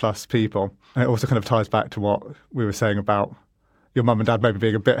 500 plus people. And it also kind of ties back to what we were saying about your mum and dad maybe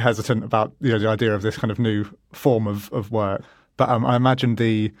being a bit hesitant about the idea of this kind of new form of work. But I imagine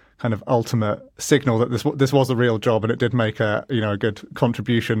the kind of ultimate signal that this was a real job and it did make a good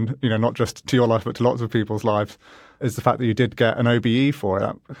contribution, not just to your life but to lots of people's lives, is the fact that you did get an OBE for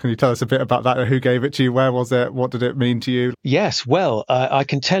it. Can you tell us a bit about that? Who gave it to you? Where was it? What did it mean to you? Yes, well, I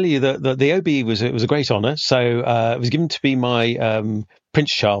can tell you that the OBE was a great honour. So it was given to me my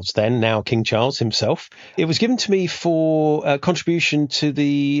Prince Charles, then now King Charles himself. It was given to me for a contribution to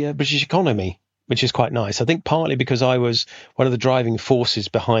the British economy, which is quite nice. I think partly because I was one of the driving forces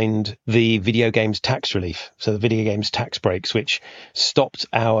behind the video games tax relief. So the video games tax breaks, which stopped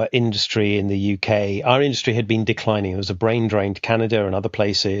our industry in the UK. Our industry had been declining. There was a brain drain to Canada and other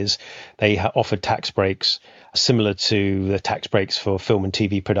places. They offered tax breaks similar to the tax breaks for film and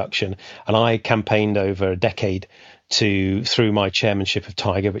TV production. And I campaigned over a decade through my chairmanship of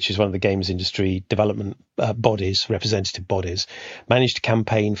Tiger, which is one of the games industry development representative bodies, managed to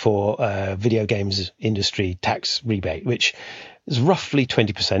campaign for video games industry tax rebate, which is roughly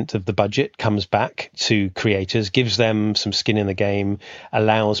 20% of the budget comes back to creators, gives them some skin in the game,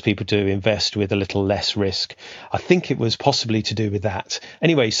 allows people to invest with a little less risk. I think it was possibly to do with that.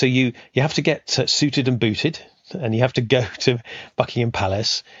 Anyway, so you have to get suited and booted, and you have to go to Buckingham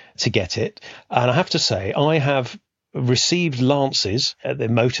Palace to get it. And I have to say, I have received lances at the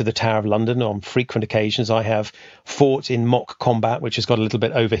moat of the Tower of London on frequent occasions. I have fought in mock combat, which has got a little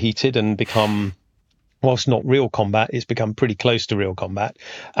bit overheated and become, whilst not real combat, it's become pretty close to real combat.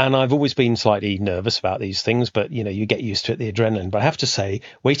 And I've always been slightly nervous about these things, but you get used to it, the adrenaline. But I have to say,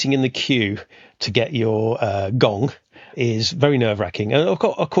 waiting in the queue to get your gong is very nerve-wracking. And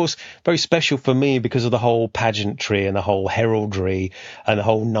of course, very special for me because of the whole pageantry and the whole heraldry and the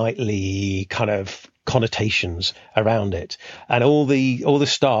whole knightly kind of connotations around it. And all the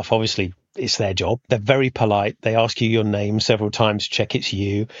staff, obviously, it's their job. They're very polite. They ask you your name several times to check it's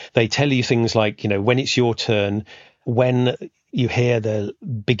you. They tell you things like, when it's your turn, when you hear the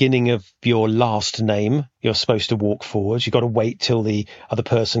beginning of your last name. You're supposed to walk forwards. You've got to wait till the other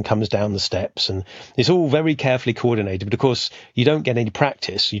person comes down the steps. And it's all very carefully coordinated. But of course, you don't get any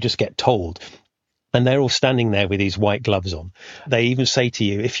practice. You just get told. And they're all standing there with these white gloves on. They even say to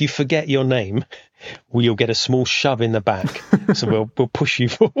you, if you forget your name, you'll get a small shove in the back. So we'll push you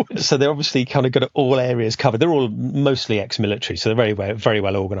forward. So they're obviously kind of got all areas covered. They're all mostly ex-military. So they're very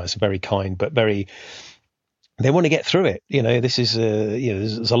well organized, very kind, but they want to get through it. This is,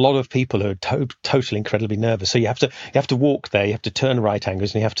 there's a lot of people who are totally incredibly nervous. So you have to walk there, you have to turn right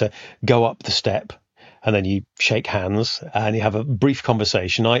angles, and you have to go up the step. And then you shake hands and you have a brief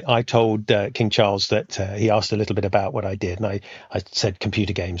conversation. I told King Charles that he asked a little bit about what I did. And I said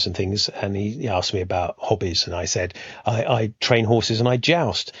computer games and things. And he asked me about hobbies. And I said, I train horses and I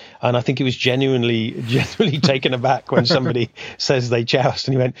joust. And I think he was genuinely taken aback when somebody says they joust.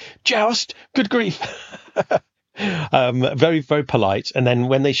 And he went, joust? Good grief. Very, very polite. And then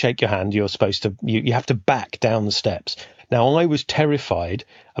when they shake your hand, you're supposed to, you have to back down the steps. Now, I was terrified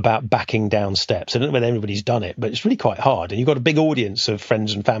about backing down steps. I don't know whether everybody's done it, but it's really quite hard. And you've got a big audience of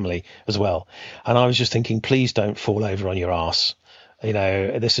friends and family as well. And I was just thinking, please don't fall over on your arse.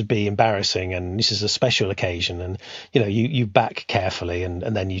 This would be embarrassing, and this is a special occasion. And, you back carefully and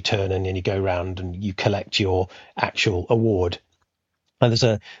then you turn and then you go round and you collect your actual award. And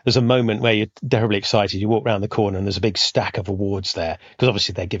there's a moment where you're terribly excited. You walk around the corner and there's a big stack of awards there, because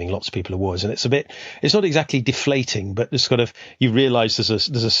obviously they're giving lots of people awards, and it's not exactly deflating, but it's you realise there's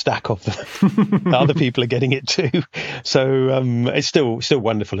a stack of them. Other people are getting it too. So it's still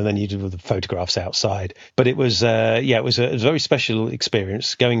wonderful. And then you do the photographs outside. But it was a very special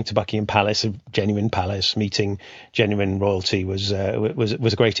experience. Going to Buckingham Palace, a genuine palace, meeting genuine royalty was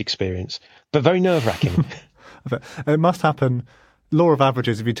a great experience, but very nerve-wracking. It must happen. Law of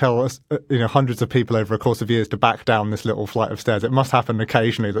averages, if you tell us, hundreds of people over a course of years to back down this little flight of stairs, it must happen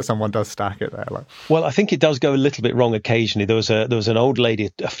occasionally that someone does stack it there. Well, I think it does go a little bit wrong occasionally. There was an old lady,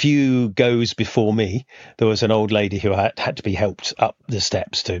 a few goes before me, there was an old lady who had to be helped up the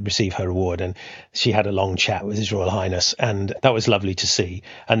steps to receive her award. And she had a long chat with His Royal Highness, and that was lovely to see.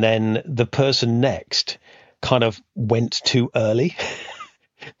 And then the person next kind of went too early.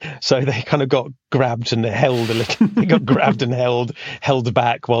 So they kind of got grabbed and held a little. They got grabbed and held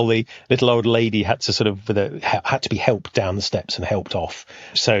back, while the little old lady had to had to be helped down the steps and helped off.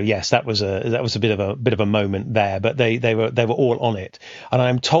 So yes, that was a bit of a moment there. But they were all on it. And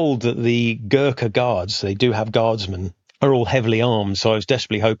I'm told that the Gurkha guards, they do have guardsmen, are all heavily armed. So I was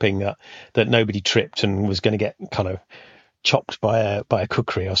desperately hoping that nobody tripped and was going to get kind of chopped by a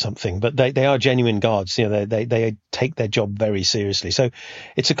kukri or something. But they are genuine guards. They take their job very seriously. So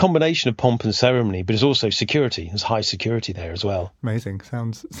it's a combination of pomp and ceremony, but it's also security. There's high security there as well. Amazing.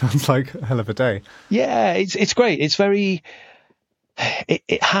 Sounds like a hell of a day. Yeah, it's great. It's very.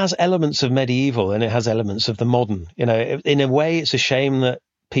 It has elements of medieval and it has elements of the modern. In a way, it's a shame that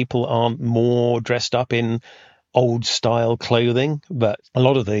people aren't more dressed up in old style clothing, but a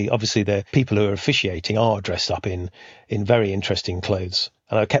lot of the people who are officiating are dressed up in very interesting clothes.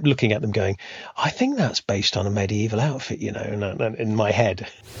 And I kept looking at them going, I think that's based on a medieval outfit, in my head.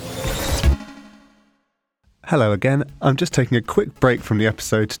 Hello again. I'm just taking a quick break from the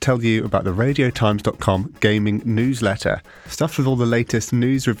episode to tell you about the RadioTimes.com gaming newsletter. Stuffed with all the latest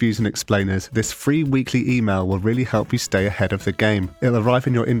news, reviews and explainers, this free weekly email will really help you stay ahead of the game. It'll arrive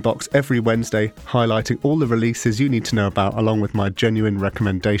in your inbox every Wednesday, highlighting all the releases you need to know about, along with my genuine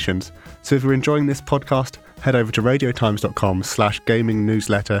recommendations. So if you're enjoying this podcast, head over to radiotimes.com/gaming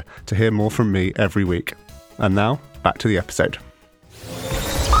newsletter to hear more from me every week. And now, back to the episode.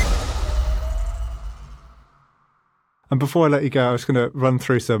 And before I let you go, I was going to run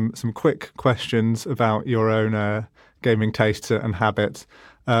through some quick questions about your own gaming tastes and habits.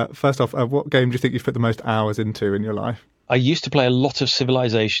 First off, what game do you think you've put the most hours into in your life? I used to play a lot of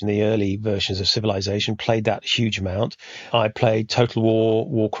Civilization, the early versions of Civilization, played that a huge amount. I played Total War,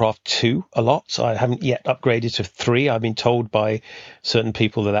 Warcraft 2 a lot. I haven't yet upgraded to 3. I've been told by certain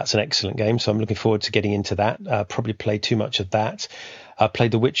people that that's an excellent game, so I'm looking forward to getting into that. Probably played too much of that. I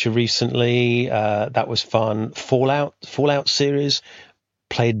played The Witcher recently. That was fun. Fallout series,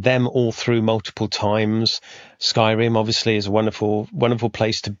 played them all through multiple times. Skyrim, obviously, is a wonderful, wonderful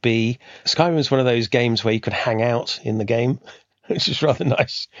place to be. Skyrim is one of those games where you can hang out in the game, which is rather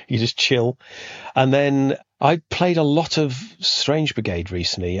nice. You just chill. And then I played a lot of Strange Brigade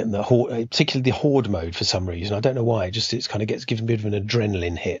recently, and particularly the Horde mode for some reason. I don't know why. It kind of gives a bit of an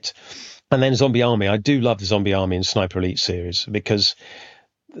adrenaline hit. And then Zombie Army. I do love the Zombie Army and Sniper Elite series because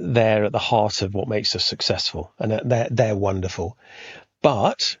they're at the heart of what makes us successful, and they're wonderful.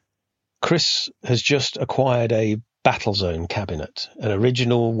 But Chris has just acquired a Battlezone cabinet, an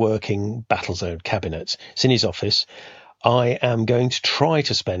original working Battlezone cabinet. It's in his office. I am going to try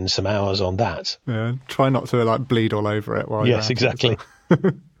to spend some hours on that. Yeah, try not to like bleed all over it while you're at exactly.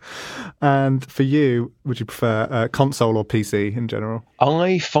 it. And for you, would you prefer console or PC in general?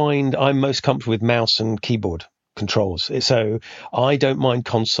 I find I'm most comfortable with mouse and keyboard controls. So I don't mind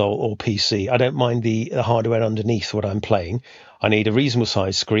console or PC. I don't mind the hardware underneath what I'm playing. I need a reasonable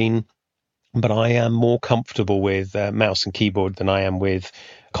size screen, but I am more comfortable with mouse and keyboard than I am with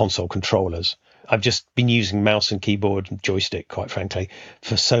console controllers. I've just been using mouse and keyboard and joystick, quite frankly,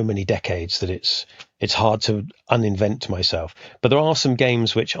 for so many decades that it's hard to uninvent myself. But there are some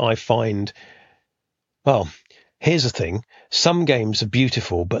games which I find, well, here's the thing. Some games are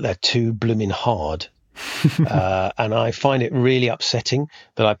beautiful, but they're too blooming hard. And I find it really upsetting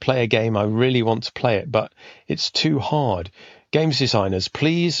that I play a game, I really want to play it, but it's too hard. Games designers,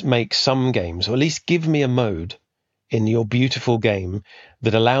 please make some games, or at least give me a mode in your beautiful game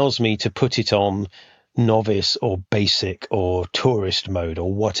that allows me to put it on novice or basic or tourist mode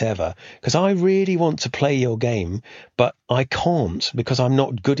or whatever, because I really want to play your game, but I can't because I'm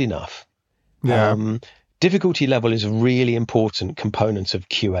not good enough. Yeah. Difficulty level is a really important component of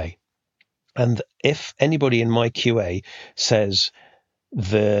QA. And if anybody in my QA says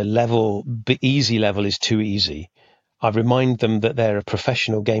the easy level is too easy, I remind them that they're a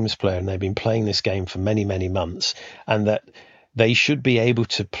professional games player and they've been playing this game for many, many months, and that they should be able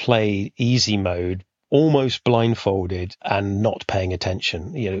to play easy mode almost blindfolded and not paying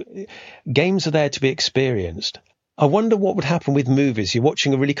attention. Games are there to be experienced. I wonder what would happen with movies. You're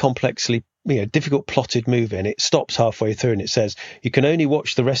watching a really complexly, difficult plotted movie, and it stops halfway through and it says, you can only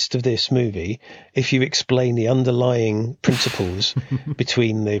watch the rest of this movie if you explain the underlying principles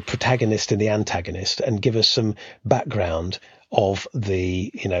between the protagonist and the antagonist and give us some background of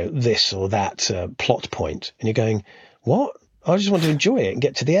the, this or that plot point. And you're going, what? I just want to enjoy it and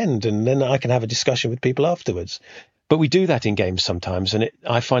get to the end, and then I can have a discussion with people afterwards. But we do that in games sometimes, and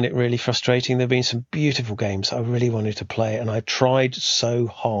I find it really frustrating. There have been some beautiful games I really wanted to play, and I tried so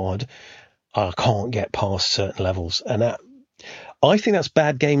hard, I can't get past certain levels. And I think that's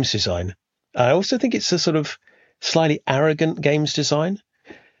bad games design. I also think it's a sort of slightly arrogant games design,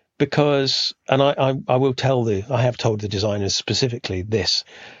 because, and I have told the designers specifically this,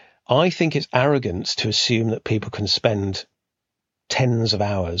 I think it's arrogance to assume that people can spend tens of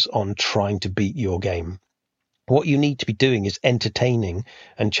hours on trying to beat your game. What you need to be doing is entertaining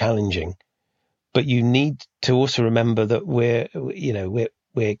and challenging, but you need to also remember that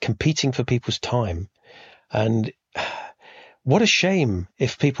we're competing for people's time. And what a shame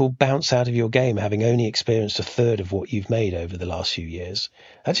if people bounce out of your game having only experienced a third of what you've made over the last few years.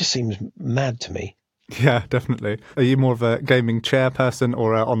 That just seems mad to me. Yeah, definitely. Are you more of a gaming chair person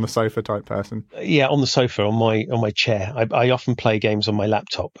or a on the sofa type person? Yeah, on the sofa, on my chair. I often play games on my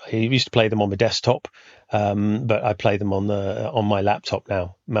laptop. I used to play them on my desktop, but I play them on my laptop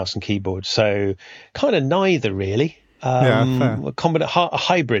now, mouse and keyboard. So kind of neither really. Fair. A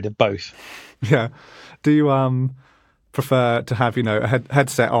hybrid of both. Yeah. Do you prefer to have a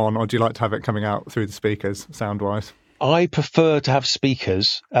headset on, or do you like to have it coming out through the speakers sound wise? I prefer to have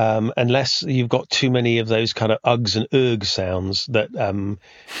speakers, unless you've got too many of those kind of ugs and ergs sounds that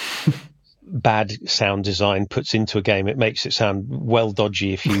bad sound design puts into a game. It makes it sound well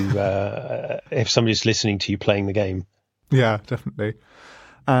dodgy if somebody's listening to you playing the game. Yeah, definitely.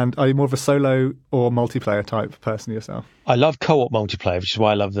 And are you more of a solo or multiplayer type person yourself? I love co-op multiplayer, which is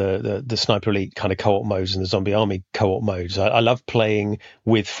why I love the Sniper Elite kind of co-op modes and the Zombie Army co-op modes. I love playing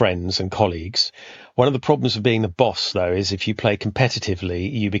with friends and colleagues. One of the problems of being the boss, though, is if you play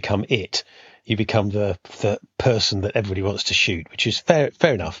competitively, you become it. You become the person that everybody wants to shoot, which is fair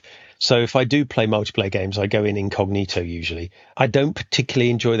enough. So if I do play multiplayer games, I go in incognito usually. I don't particularly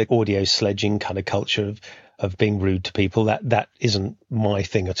enjoy the audio sledging kind of culture of being rude to people. That isn't my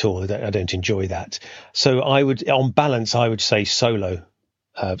thing at all. I don't enjoy that. So on balance, I would say solo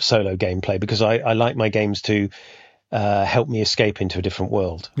gameplay, because I like my games to help me escape into a different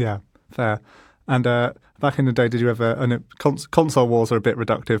world. Yeah, fair. And back in the day, did you ever, and console wars are a bit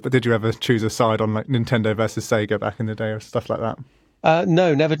reductive, but did you ever choose a side on like Nintendo versus Sega back in the day or stuff like that?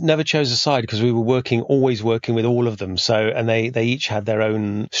 No, never chose a side, because we were always working with all of them. So, and they each had their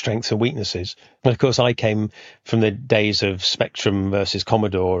own strengths and weaknesses. And of course, I came from the days of Spectrum versus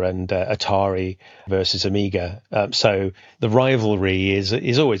Commodore and Atari versus Amiga. So the rivalry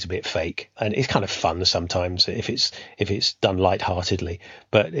is always a bit fake, and it's kind of fun sometimes if it's done lightheartedly.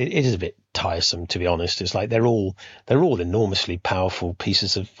 But it is a bit tiresome, to be honest. It's like they're all enormously powerful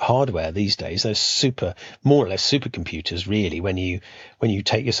pieces of hardware these days. They're more or less supercomputers, really, when you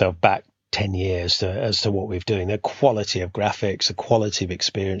take yourself back 10 years as to what we're doing. The quality of graphics, the quality of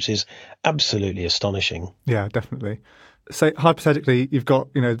experience is absolutely astonishing. Yeah, definitely. Say, hypothetically, you've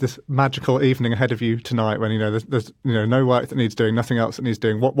got, this magical evening ahead of you tonight when, there's no work that needs doing, nothing else that needs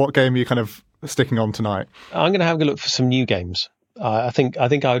doing. What game are you kind of sticking on tonight? I'm going to have a look for some new games. I think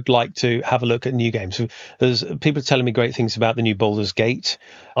I would like to have a look at new games. There's people telling me great things about the new Baldur's Gate.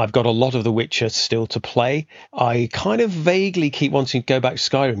 I've got a lot of The Witcher still to play. I kind of vaguely keep wanting to go back to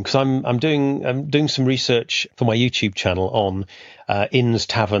Skyrim because I'm doing some research for my YouTube channel on inns,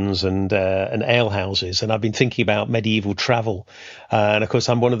 taverns, and ale houses, and I've been thinking about medieval travel. And of course,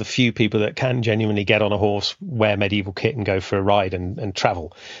 I'm one of the few people that can genuinely get on a horse, wear medieval kit, and go for a ride and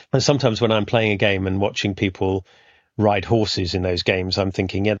travel. And sometimes when I'm playing a game and watching people ride horses in those games, I'm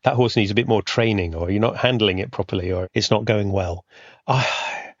thinking, yeah, that horse needs a bit more training, or you're not handling it properly, or it's not going well. I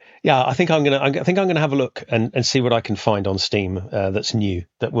think I'm gonna have a look and see what I can find on Steam that's new,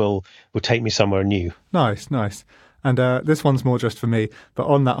 that will take me somewhere new. Nice. And this one's more just for me, but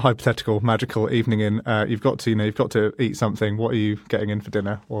on that hypothetical magical evening you've got to eat something. What are you getting in for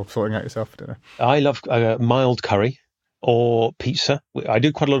dinner, or sorting out yourself for dinner? I love mild curry or pizza. I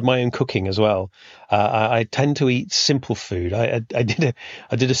do quite a lot of my own cooking as well. I tend to eat simple food. I did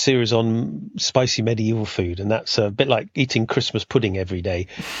a series on spicy medieval food, and that's a bit like eating Christmas pudding every day.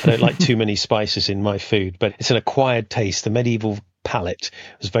 I don't like too many spices in my food, but it's an acquired taste. The medieval palate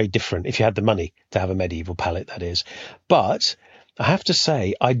was very different, if you had the money to have a medieval palate, that is. But I have to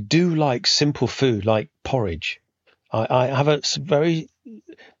say, I do like simple food like porridge. I have a very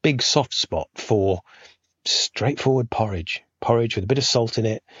big soft spot for straightforward porridge with a bit of salt in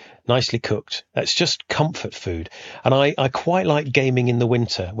it, nicely cooked. That's just comfort food. And I quite like gaming in the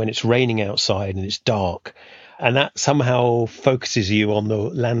winter when it's raining outside and it's dark, and that somehow focuses you on the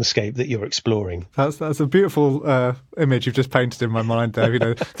landscape that you're exploring. That's a beautiful image you've just painted in my mind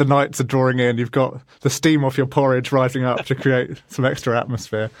there. The nights are drawing in, you've got the steam off your porridge rising up to create some extra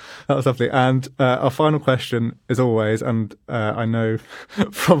atmosphere. That was lovely. And our final question is always, and I know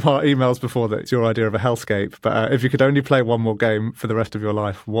from our emails before that it's your idea of a hellscape, but if you could only play one more game for the rest of your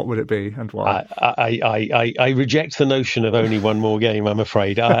life, what would it be and why? I reject the notion of only one more game, I'm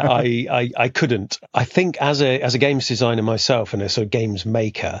afraid. I couldn't. I think as a games designer myself and a sort of games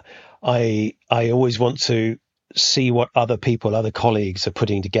maker, I always want to see what other colleagues are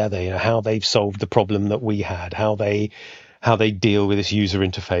putting together, how they've solved the problem that we had, how they deal with this user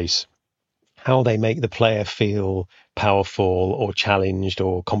interface, how they make the player feel powerful or challenged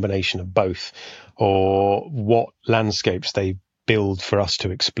or combination of both, or what landscapes they build for us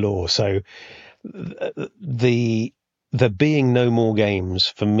to explore. So the being no more games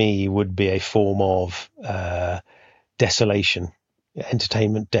for me would be a form of desolation,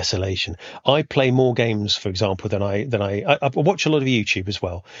 entertainment desolation. I play more games, for example, than I watch a lot of YouTube as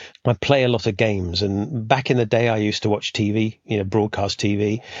well. I play a lot of games, and back in the day I used to watch TV, broadcast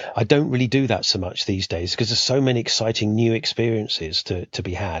TV. I don't really do that so much these days because there's so many exciting new experiences to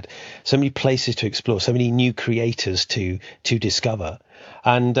be had, so many places to explore, so many new creators to discover,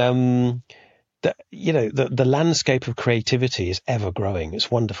 and the landscape of creativity is ever growing.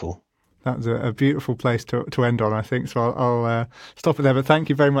 It's wonderful. That's a beautiful place to end on, I think. So I'll stop it there. But thank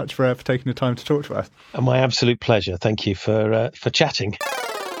you very much for taking the time to talk to us. My absolute pleasure. Thank you for chatting.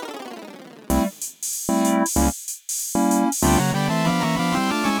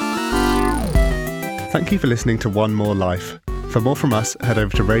 Thank you for listening to One More Life. For more from us, head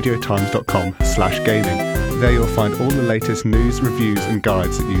over to radiotimes.com/gaming. There you'll find all the latest news, reviews and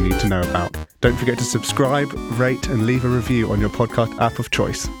guides that you need to know about. Don't forget to subscribe, rate and leave a review on your podcast app of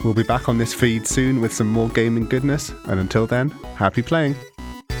choice. We'll be back on this feed soon with some more gaming goodness, and until then, happy playing.